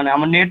মানে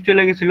আমার নেট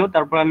চলে গেছিল,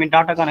 তারপর আমি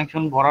ডাটা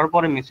কানেকশন ভরার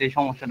পরে মিস এই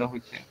সমস্যাটা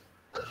হয়েছে।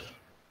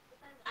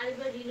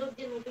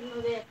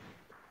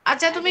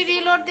 আচ্ছা তুমি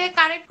রিলোড দিয়ে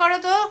কানেক্ট করো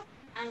তো।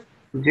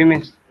 জি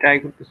মিস ট্রাই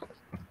করতেছি।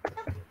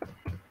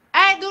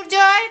 এই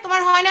দুর্জয়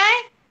তোমার হয় নাই?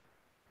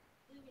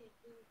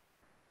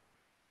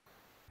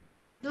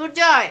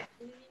 দুর্জয়,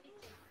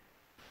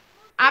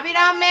 আবির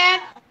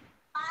আহমেদ,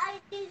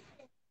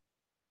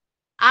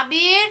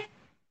 আবির,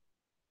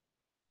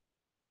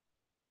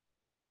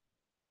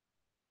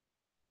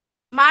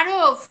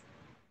 মারুফ।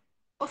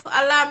 উফ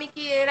আল্লাহ, আমি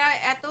কি এরা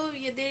এত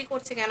দেরি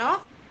করছে কেন?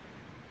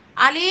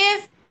 আলিফ,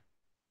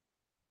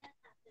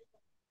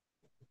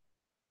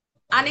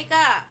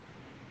 আনিকা,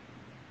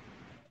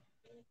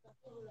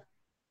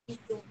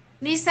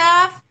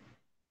 নিসাফ,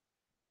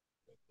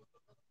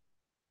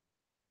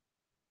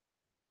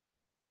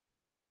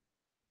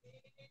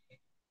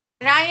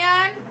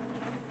 রায়ান,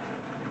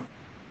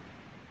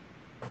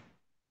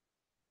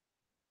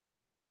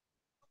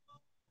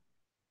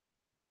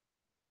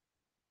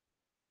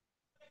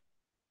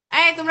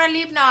 এই তোমরা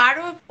লিভ নাও।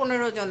 আরো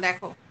 15 জন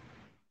দেখো।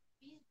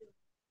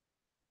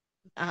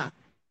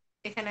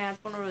 এখানে আর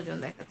 15 জন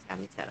দেখাচ্ছে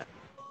আমি ছাড়া,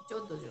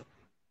 14 জন।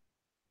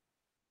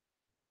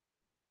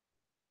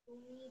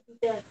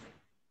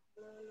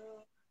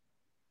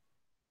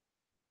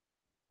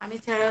 আমি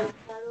ছাড়া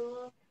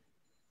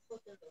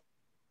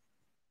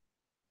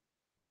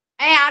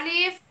এই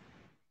আলিফ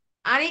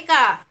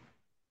আনিকা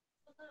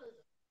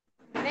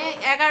মানে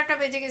 11টা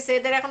বেজে গেছে,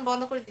 এদের এখন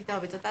বন্ধ করে দিতে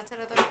হবে তো,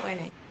 তাছাড়া তো উপায়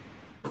নাই।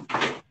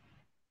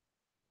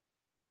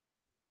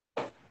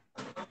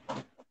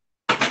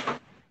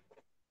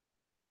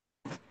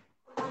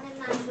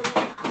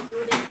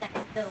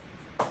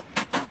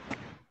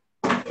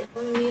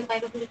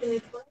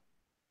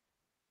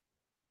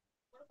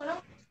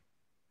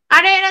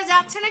 আরে এরা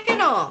যাচ্ছে না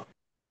কেন?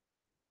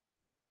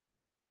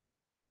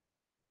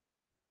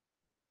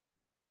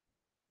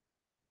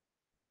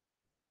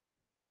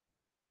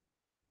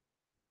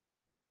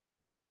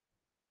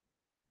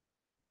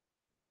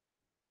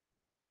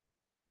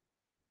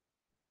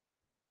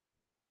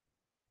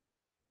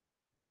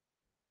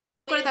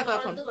 করে থাকো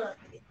এখন।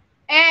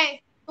 এই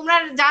তোমরা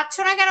যাচ্ছ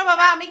না কেন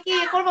বাবা? আমি কি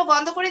করব,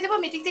 বন্ধ করে দেব,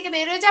 মিটিং থেকে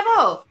বের হয়ে যাব?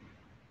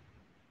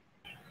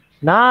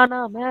 না না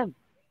ম্যাম,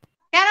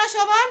 কেন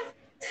শোভন?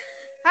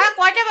 হ্যাঁ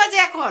কয়টা বাজে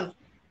এখন?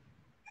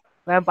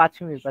 ম্যাম 5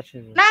 মিনিট 5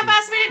 মিনিট না প্লিজ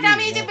 5 মিনিট প্লিজ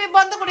আমি এই যে ম্যাম।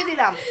 বন্ধ করে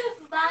দিলাম।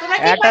 তোমরা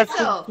কি অ্যাটাচ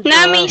পাইছো? করছি তো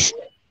ম্যাম।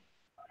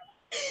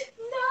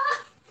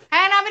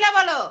 হ্যাঁ নাবিলা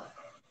বলো।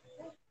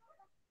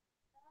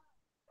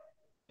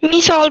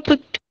 মিস অল্প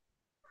একটু।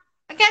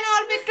 কেন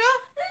অল্প একটু?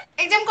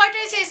 এক্সাম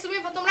কয়টায় শেষ তুমি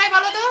তোমরাই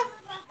বলো তো?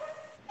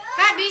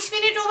 হ্যাঁ 20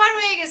 মিনিট ওভার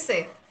হয়ে গেছে,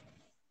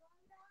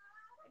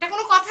 এটা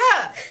কোনো কথা?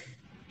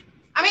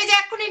 আমি এই যে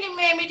এক্ষুনি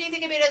মিটিং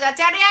থেকে বের হয়ে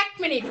যাচ্ছি, আরে 1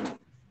 মিনিট,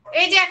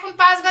 এই যে এখন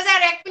 5 বাজে,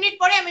 আর 1 মিনিট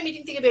পরে আমি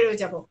মিটিং থেকে বের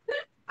হয়ে যাব।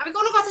 আমি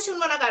কোনো কথা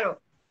শুনবো না কারো।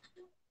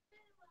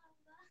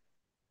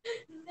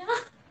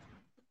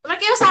 তোমরা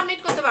কেউ সাবমিট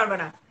করতে পারবে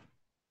না।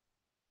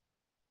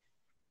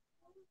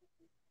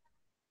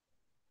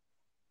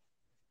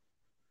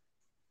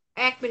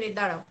 এক মিনিট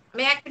দাঁড়াও,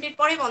 আমি 1 মিনিট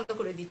পরে বন্ধ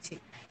করে দিচ্ছি।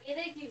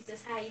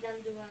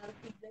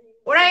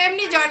 ওরা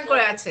এমনি জয়েন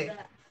করে আছে,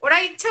 ওরা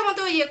ইচ্ছা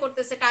মতো ইয়ে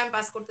করতেছে, টাইম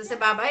পাস করতেছে।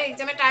 বাবা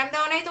এক্সামে টাইম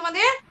দেওয়া নাই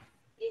তোমাদের?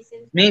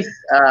 মিস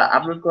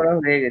আপলোড করা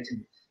হয়ে গেছে।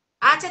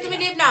 আচ্ছা তুমি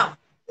লিভ নাও।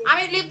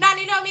 আমি লিভ না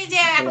নিলেও আমি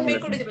যে এখন বের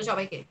করে দেবো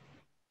সবাইকে।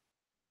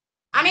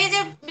 আমি এই যে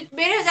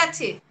বের হয়ে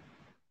যাচ্ছি।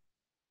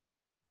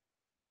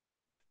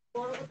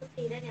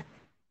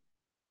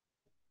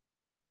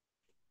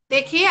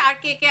 দেখি আর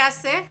কে কে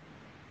আছে।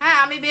 হ্যাঁ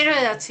আমি বের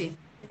হয়ে যাচ্ছি।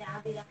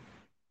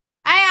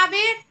 এই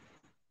আবির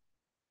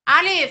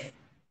আলিফ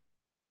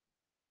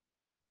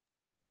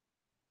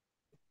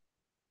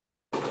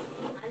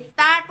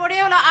তারপরে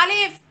হলো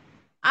আলিফ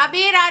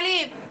আবির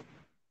আলিফ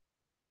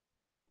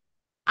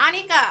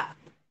আনিকা।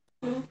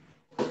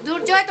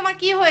 দুর্জয় তোমার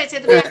কি হয়েছে,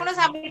 তুমি এখনো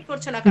সাবমিট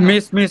করছো না কেন?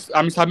 মিস মিস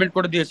আমি সাবমিট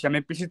করে দিয়েছি, আমি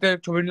পিসিতে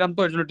ছবি নিলাম তো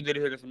এর জন্য একটু দেরি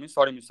হয়ে গেছে মিস,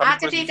 সরি মিস, সাবমিট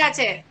আচ্ছা করে ঠিক দিয়েছি।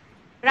 আছে। ওকে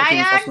মিস, রায়ান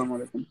আসসালামু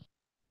আলাইকুম।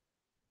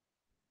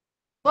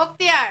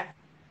 বখতিয়ার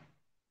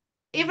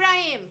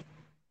ইব্রাহিম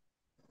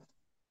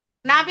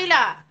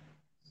নাবিলা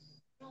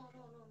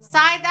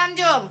সাইদ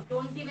আঞ্জুম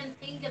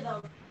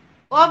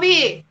অভি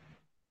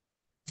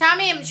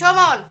শামিম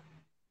সুমন।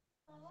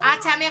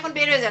 আচ্ছা আমি এখন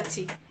বের হয়ে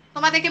যাচ্ছি,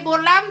 তোমাদেরকে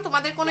বললাম,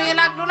 তোমাদের কোনো ইয়ে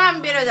লাগলো না, আমি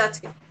বের হয়ে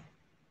যাচ্ছি।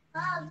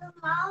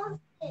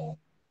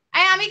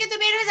 আমি কিন্তু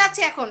বের হয়ে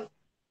যাচ্ছি এখন।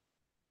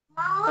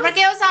 তোমরা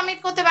কেউ সাবমিট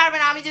করতে পারবে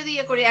না আমি যদি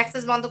ইয়ে করি,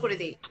 অ্যাক্সেস বন্ধ করে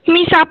দিই।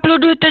 মিস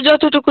আপলোড হতে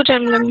যতটুকু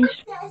টাইম লাগে।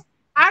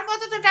 আর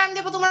কতটা টাইম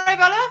দেবো তোমরাই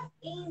বলো?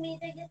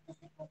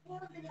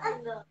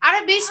 আরে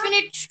 20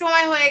 মিনিট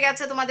সময় হয়ে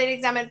গেছে তোমাদের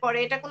এক্সামের পরে,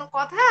 এটা কোনো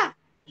কথা?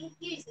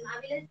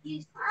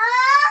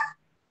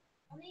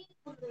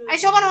 এই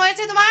শোভন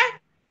হয়েছে তোমার?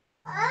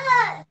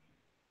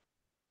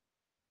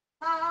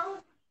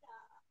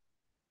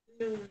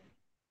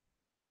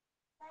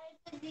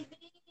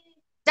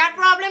 যার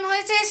প্রবলেম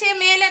হয়েছে সে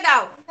মেলে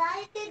দাও।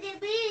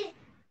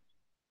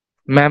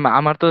 ম্যাম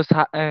আমার তো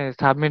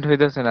সাবমিট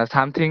হইতেছে না,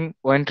 সামথিং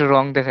ওয়েন্ট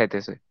রং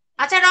দেখাইতেছে।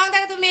 আচ্ছা রং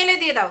দেখে তুমি মেলে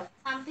দিয়ে দাও।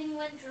 সামথিং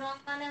ওয়েন্ট রং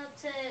মানে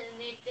হচ্ছে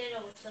নেটের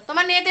অবস্থা,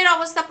 তোমার নেটের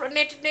অবস্থা,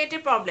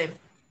 নেটের প্রবলেম,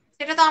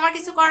 সেটা তো আমার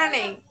কিছু করার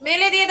নেই।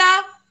 মেলে দিয়ে দাও,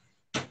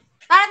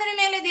 তাড়াতাড়ি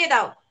মেলে দিয়ে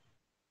দাও।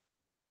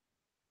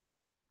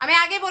 আমি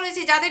আগে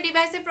বলেছি যাদের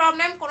ডিভাইসে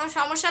প্রবলেম, কোনো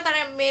সমস্যা, তারা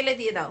মেলে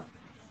দিয়ে দাও।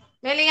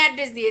 মেলিং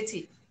অ্যাড্রেস দিয়েছি।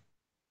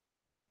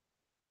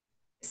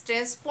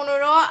 স্ট্রেস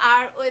 15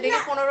 আর ওইদিকে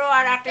 15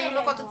 আর 8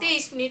 হলো কত,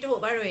 23 মিনিট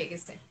ওভার হয়ে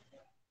গেছে।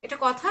 এটা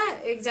কথা?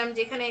 এক্সাম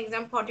যেখানে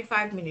এক্সাম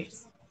 45 মিনিটস,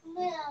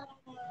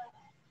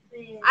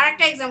 আর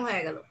একটা এক্সাম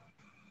হয়ে গেল।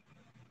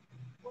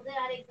 ওদের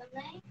আর এক্সাম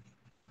নাই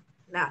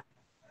না,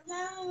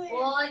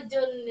 ওই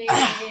জন্য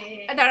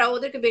দাঁড়াও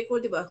ওদেরকে বের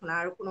করে দিব এখন,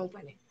 আর কোনো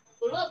উপায় নেই।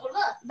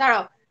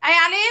 দাঁড়াও এই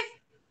আলিফ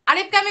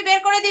আলিফকে আমি বের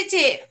করে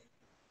দিচ্ছি।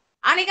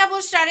 আনিকা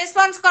বুশরা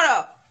রেসপন্স করো,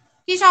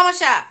 কি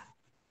সমস্যা?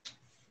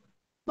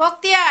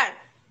 বখতিয়ার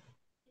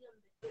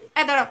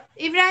এই দাঁড়াও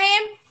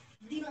ইব্রাহিম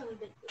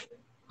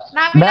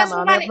নাবিলা ম্যাম আমি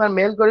সুমানি। আপনার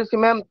মেল করেছি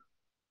ম্যাম,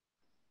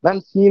 ম্যাম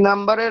সি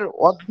নাম্বারের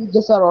অর্ধেক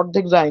গেছে আর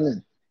অর্ধেক যায়নি।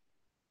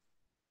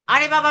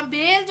 আরে বাবা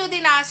মেল যদি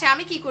না আসে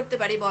আমি কি করতে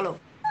পারি বলো?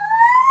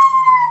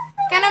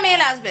 কেন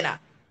মেল আসবে না?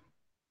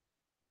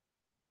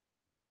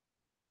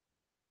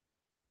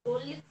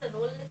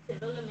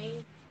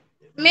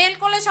 মেল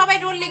করলে সবাই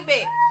রোল লিখবে।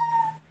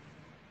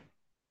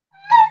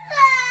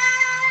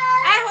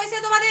 হয়েছে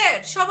তোমাদের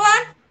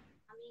শোভন?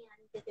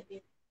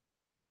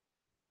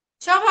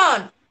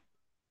 শোভন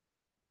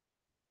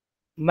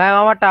ম্যাম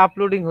আমারটা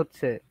আপলোডিং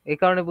হচ্ছে এই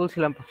কারণে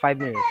বলছিলাম 5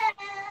 মিনিট।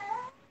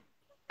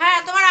 হ্যাঁ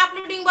তোমার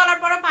আপলোডিং বলার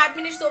পরে 5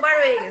 মিনিট ওভার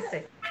হয়ে গেছে।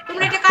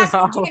 তোমরা এটা কাজ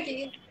করছো নাকি?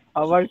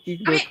 আবার কি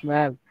আমি দোষ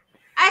ম্যাম?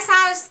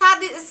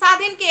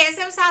 স্বাধীন কে? এস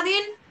এম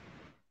স্বাধীন,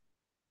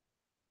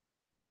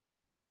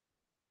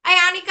 এই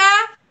আনিকা,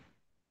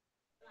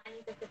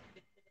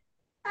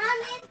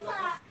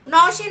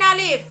 নওশিন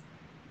আলিফ,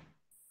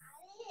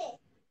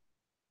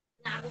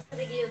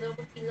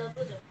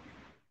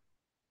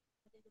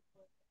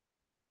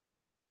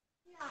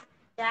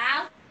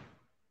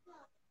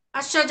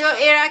 আশ্চর্য,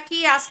 এরা কি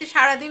আজকে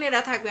সারাদিন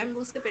এরা থাকবে আমি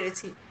বুঝতে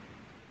পেরেছি।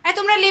 এই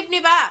তোমরা লিভ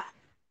নিবা?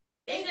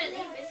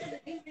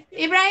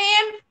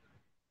 ইব্রাহিম,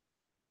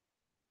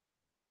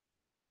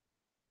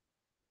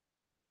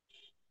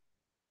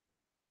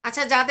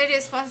 আচ্ছা যাদের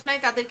রেসপন্স নাই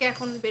তাদেরকে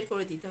এখন বের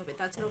করে দিতে হবে,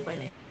 তাছাড়া উপায়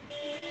নেই।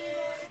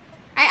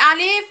 এই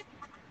আলিফ,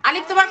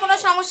 আলিফ তোমার কোনো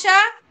সমস্যা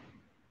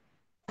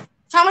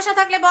সমস্যা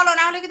থাকলে বলো,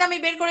 না হলে কিন্তু আমি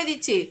বের করে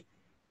দিচ্ছি।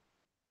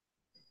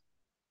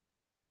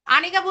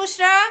 আনিকা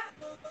বুশরা,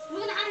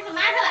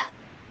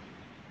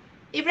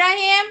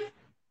 ইব্রাহিম,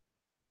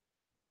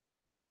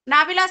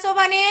 নাবিলা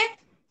সোভানি,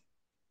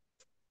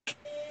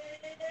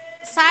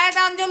 সায়েদ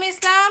আঞ্জুম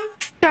ইসলাম।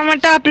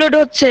 আমারটা আপলোড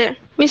হচ্ছে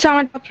মিস,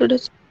 আমারটা আপলোড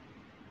হচ্ছে।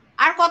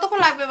 আর কতক্ষণ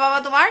লাগবে বাবা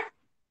তোমার?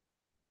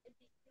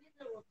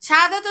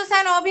 শাহাদাত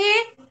হোসেন অভি,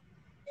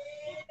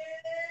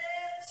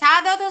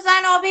 শাহাদাত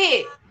হোসেন অভি,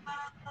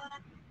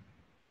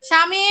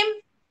 শামিম।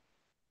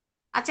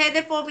 আচ্ছা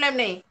এদের প্রবলেম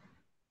নেই।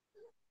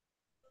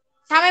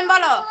 শামিম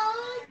বলো,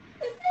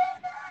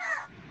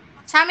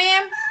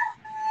 শামিম,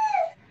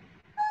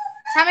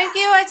 শামিম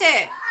কি হয়েছে?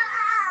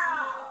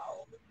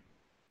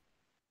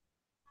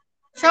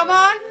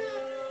 শোভন,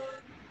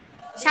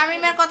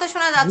 শামিমের কথা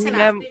শোনা জি যাচ্ছে না।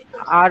 ম্যাম,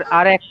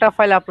 আর একটা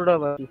ফাইল আপলোড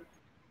হবে বাকি।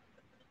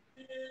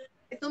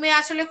 তুমি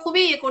আসলে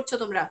খুবই ইয়ে করছো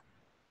তোমরা।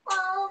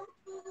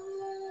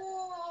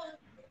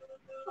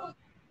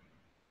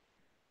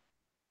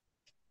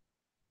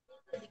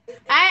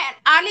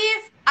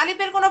 আলিফ,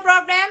 আলিফের কোনো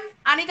প্রবলেম?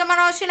 আনিকা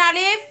নওশিন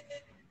আলিফ,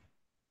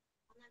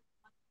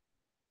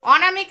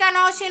 অনামিকা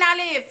নওশিন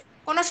আলিফ,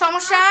 কোনো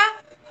সমস্যা?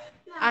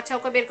 আচ্ছা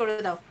ওকে বের করে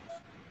দাও।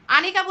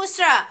 আনিকা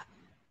বুশরা,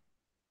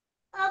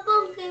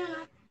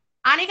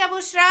 আনিকা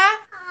বুশরা,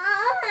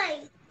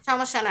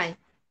 সমস্যা নাই।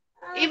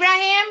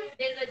 ইব্রাহিম,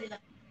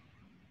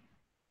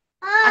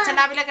 আচ্ছা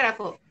নাবিলাকে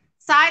রাখো।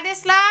 সায়েদ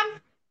ইসলাম,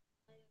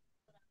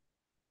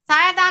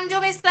 সায়েদ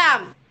আঞ্জুম ইসলাম,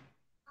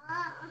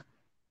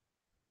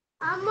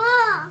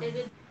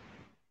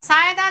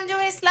 সায়েদ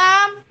আঞ্জুম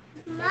ইসলাম,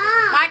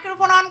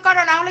 মাইক্রোফোন অন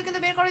করো, না হলে কিন্তু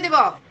বের করে দিব।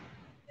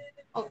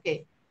 ওকে,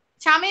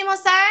 শামীম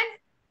হোসেন,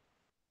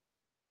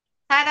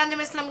 সায়েদ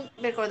আঞ্জুম ইসলাম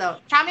বের করে দাও।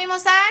 শামীম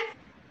হোসেন,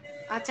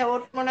 আচ্ছা ওর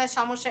মনে হয়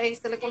সমস্যা এই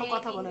ছেলে কোনো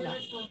কথা বলে না।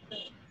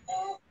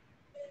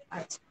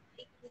 আচ্ছা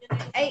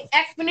এই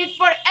 1 মিনিট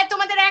পর, এই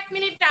তোমাদের 1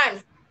 মিনিট টাইম,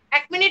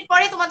 1 মিনিট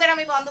পরে তোমাদের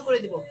আমি বন্ধ করে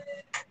দিব।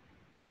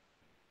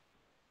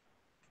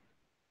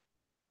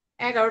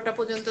 11টা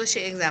পর্যন্ত সে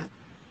এক্সাম,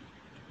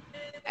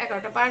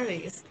 11টা পার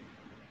হয়ে গেছে।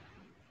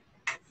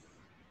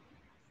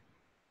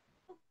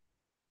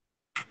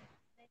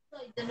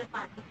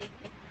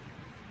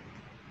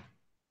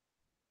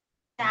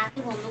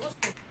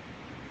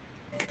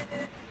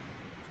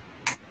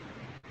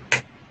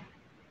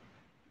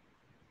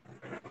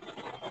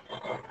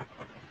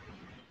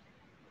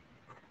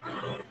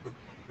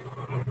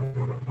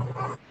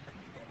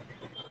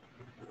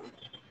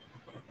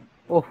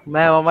 ওহ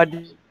ম্যাম আমার যে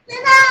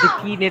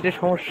কি নেটের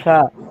সমস্যা।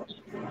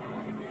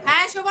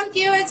 হ্যাঁ শোভন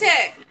কি হয়েছে?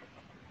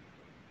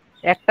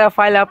 একটা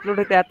ফাইল আপলোড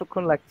হতে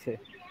এতক্ষণ লাগছে,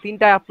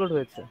 3টা আপলোড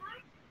হয়েছে।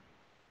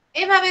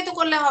 এভাবে তো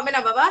করলে হবে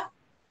না বাবা।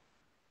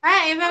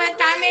 হ্যাঁ এভাবে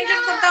টাইম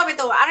মেনটেন করতে হবে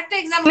তো। আরেকটা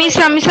এক্সাম হয়ে মিস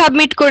গেল। আমি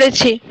সাবমিট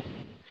করেছি।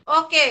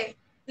 ওকে,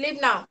 লিভ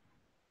নাও।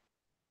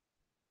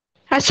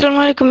 আসসালামু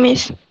আলাইকুম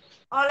মিস।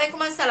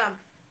 ওয়ালাইকুম আসসালাম।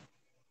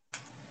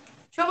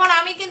 শোভন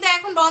আমি কিন্তু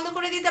এখন বন্ধ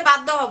করে দিতে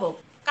বাধ্য হব,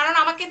 কারণ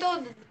আমাকে তো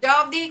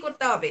জবাবদিহি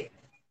করতে হবে।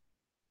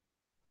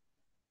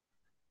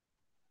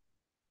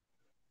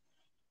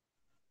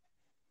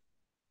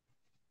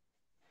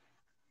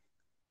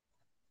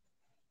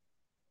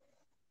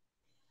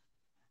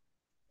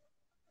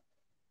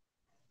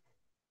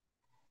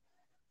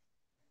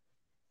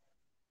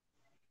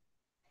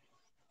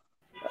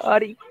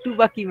 আর একটু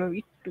বাকি ম্যাম,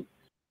 একটু।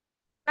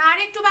 না আর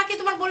একটু বাকি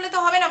তোমার বললে তো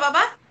হবে না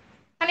বাবা।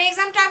 মানে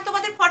এক্সাম টাইম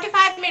তোমাদের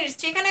 45 মিনিট,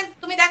 সেখানে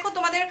তুমি দেখো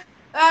তোমাদের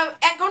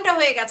 1 ঘন্টা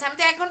হয়ে গেছে, আমি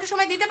তো 1 ঘন্টা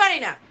সময় দিতে পারি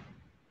না।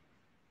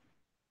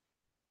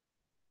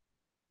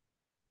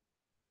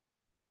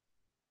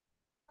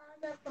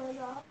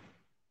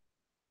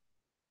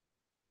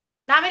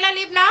 নামিলা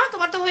লিভ নাও,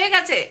 তোমার তো হয়ে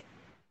গেছে।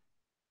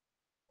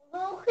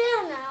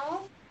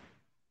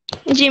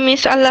 জি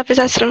মিস, আল্লাহ হাফেজ,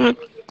 আসসালামু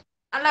আলাইকুম।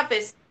 আল্লাহ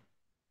হাফেজ।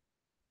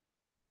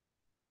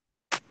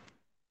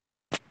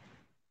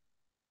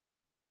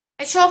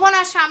 এই শোভন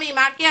আর শামীম,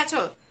 আর কি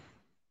আছো?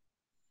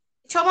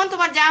 শোভন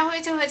তোমার যা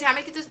হয়েছে হয়েছে,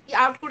 আমি কিন্তু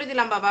আউট করে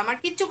দিলাম বাবা, আমার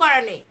কিচ্ছু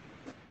করার নেই।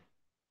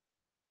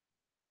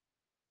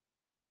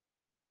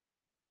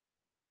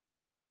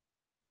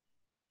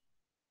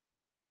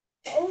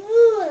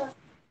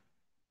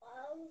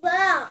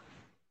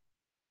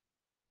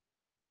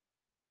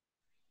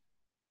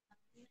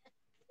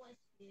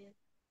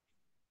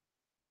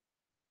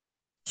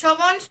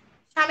 শোভন,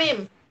 শামিম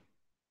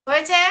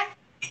হয়েছে?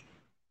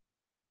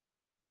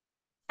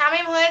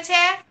 শামিম হয়েছে?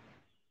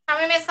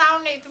 শামিমের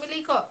সাউন্ড নেই, তুমি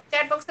লিখো,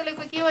 চ্যাট বক্সে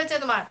লিখো কি হয়েছে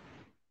তোমার।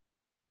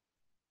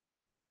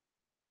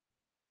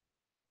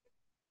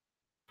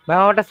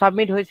 ম্যাম ওটা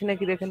সাবমিট হয়েছে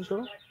নাকি দেখেন তো।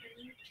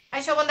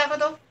 এই শোভন দেখো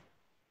তো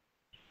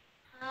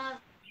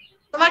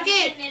তোমার কি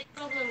নেট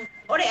প্রবলেম।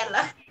 ওরে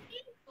আল্লাহ,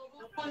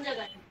 কোন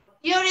জায়গায়?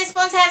 Your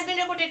response has been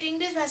reported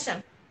English version.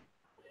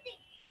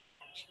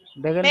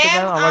 দেখেন তো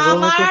ম্যাম ম্যাম আমার রোল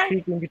হচ্ছে আমার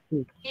 322।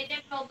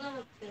 নেটের প্রবলেম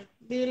হচ্ছে।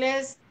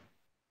 ভিলেজ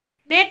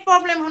নেট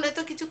প্রবলেম হলে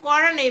তো কিছু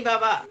করার নেই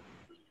বাবা।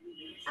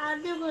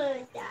 আদু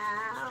বলে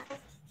দাও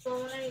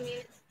তোমার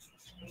ইমেল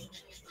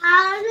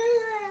আদু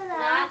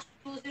লাস্ট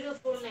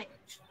 2049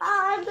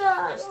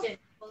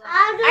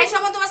 আদু এই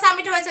সময় তোমার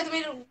সাবমিট হয়েছে, তুমি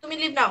তুমি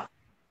লিভ নাও।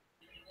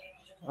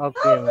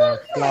 ওকে ম্যাম,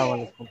 আসসালামু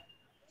আলাইকুম।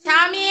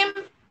 শামিম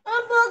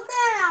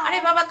আরে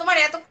বাবা তোমার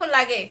এতক্ষণ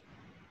লাগে?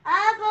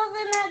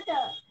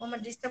 আমার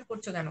ডিস্টার্ব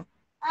করছো কেন?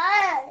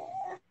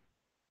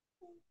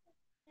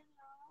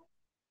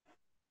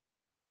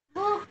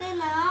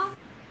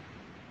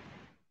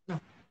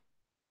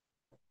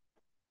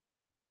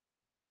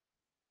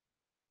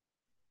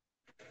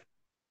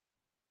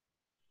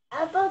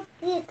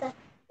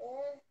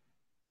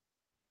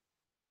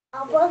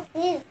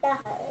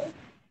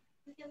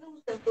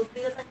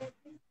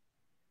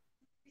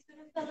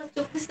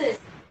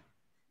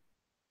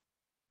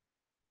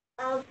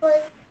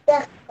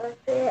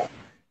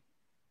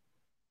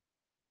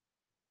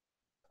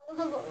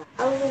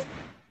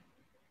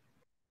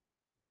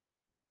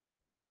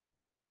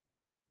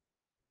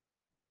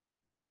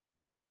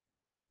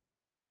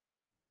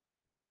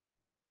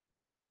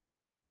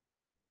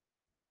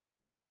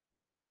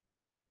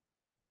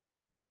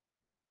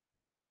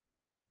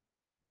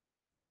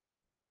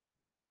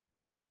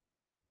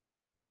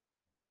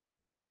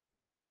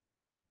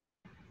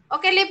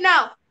 ওকে লিভ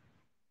নাও।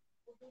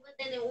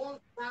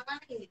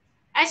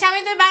 এই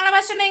শামিম তুমি বাংলা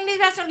ভার্সন না ইংলিশ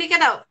ভার্সন লিখে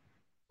দাও,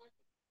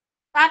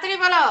 তাড়াতাড়ি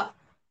বলো।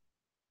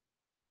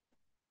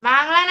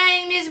 বাংলা না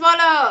ইংলিশ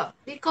বলো,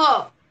 লিখো।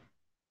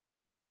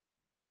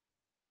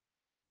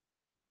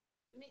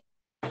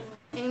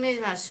 ইংলিশ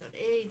ভার্সন,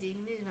 এই যে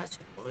ইংলিশ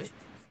ভার্সন পড়ো।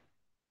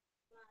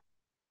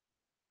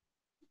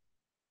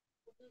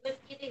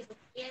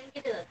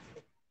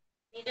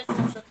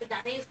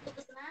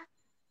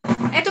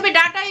 এই তুমি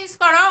ডাটা ইউজ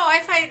করো,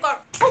 ওয়াইফাই কর।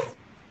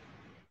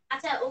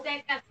 আচ্ছা ওকে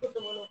এক কাজ করতে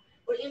বলো,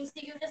 ওর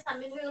এমসিকিউটা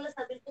সাবমিট হয়ে গেলে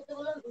সাবমিট করতে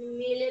বলো,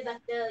 মেলে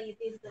একটা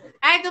ইতে ইউজ করো।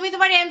 এই তুমি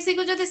তোমার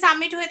এমসিকিউ যদি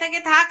সাবমিট হয়ে থাকে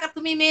থাক,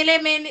 তুমি মেলে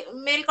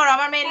মেল করো,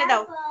 আমার মেলে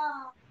দাও,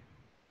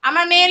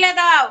 আমার মেলে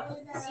দাও,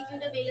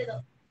 সিকিউটা মেলে দাও,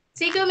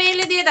 সিকিউ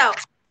মেলে দিয়ে দাও।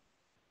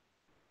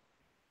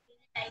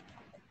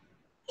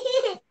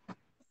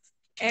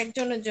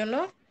 একজনের জন্য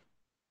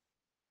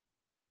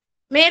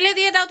মেলে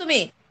দিয়ে দাও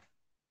তুমি।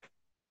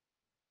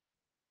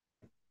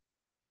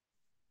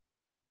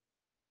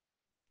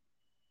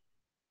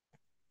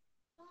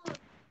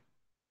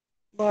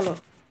 বলো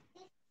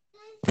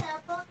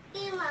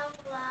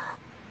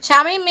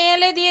স্বামী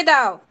মেলে দিয়ে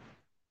দাও,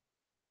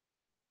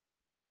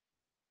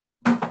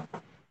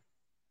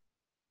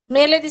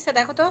 মেলে দিছে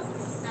দেখো তো।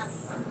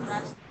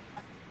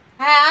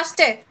 হ্যাঁ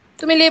আসছে,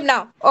 তুমি লিভ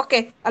নাও। ওকে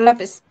আল্লাহ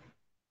হাফেজ।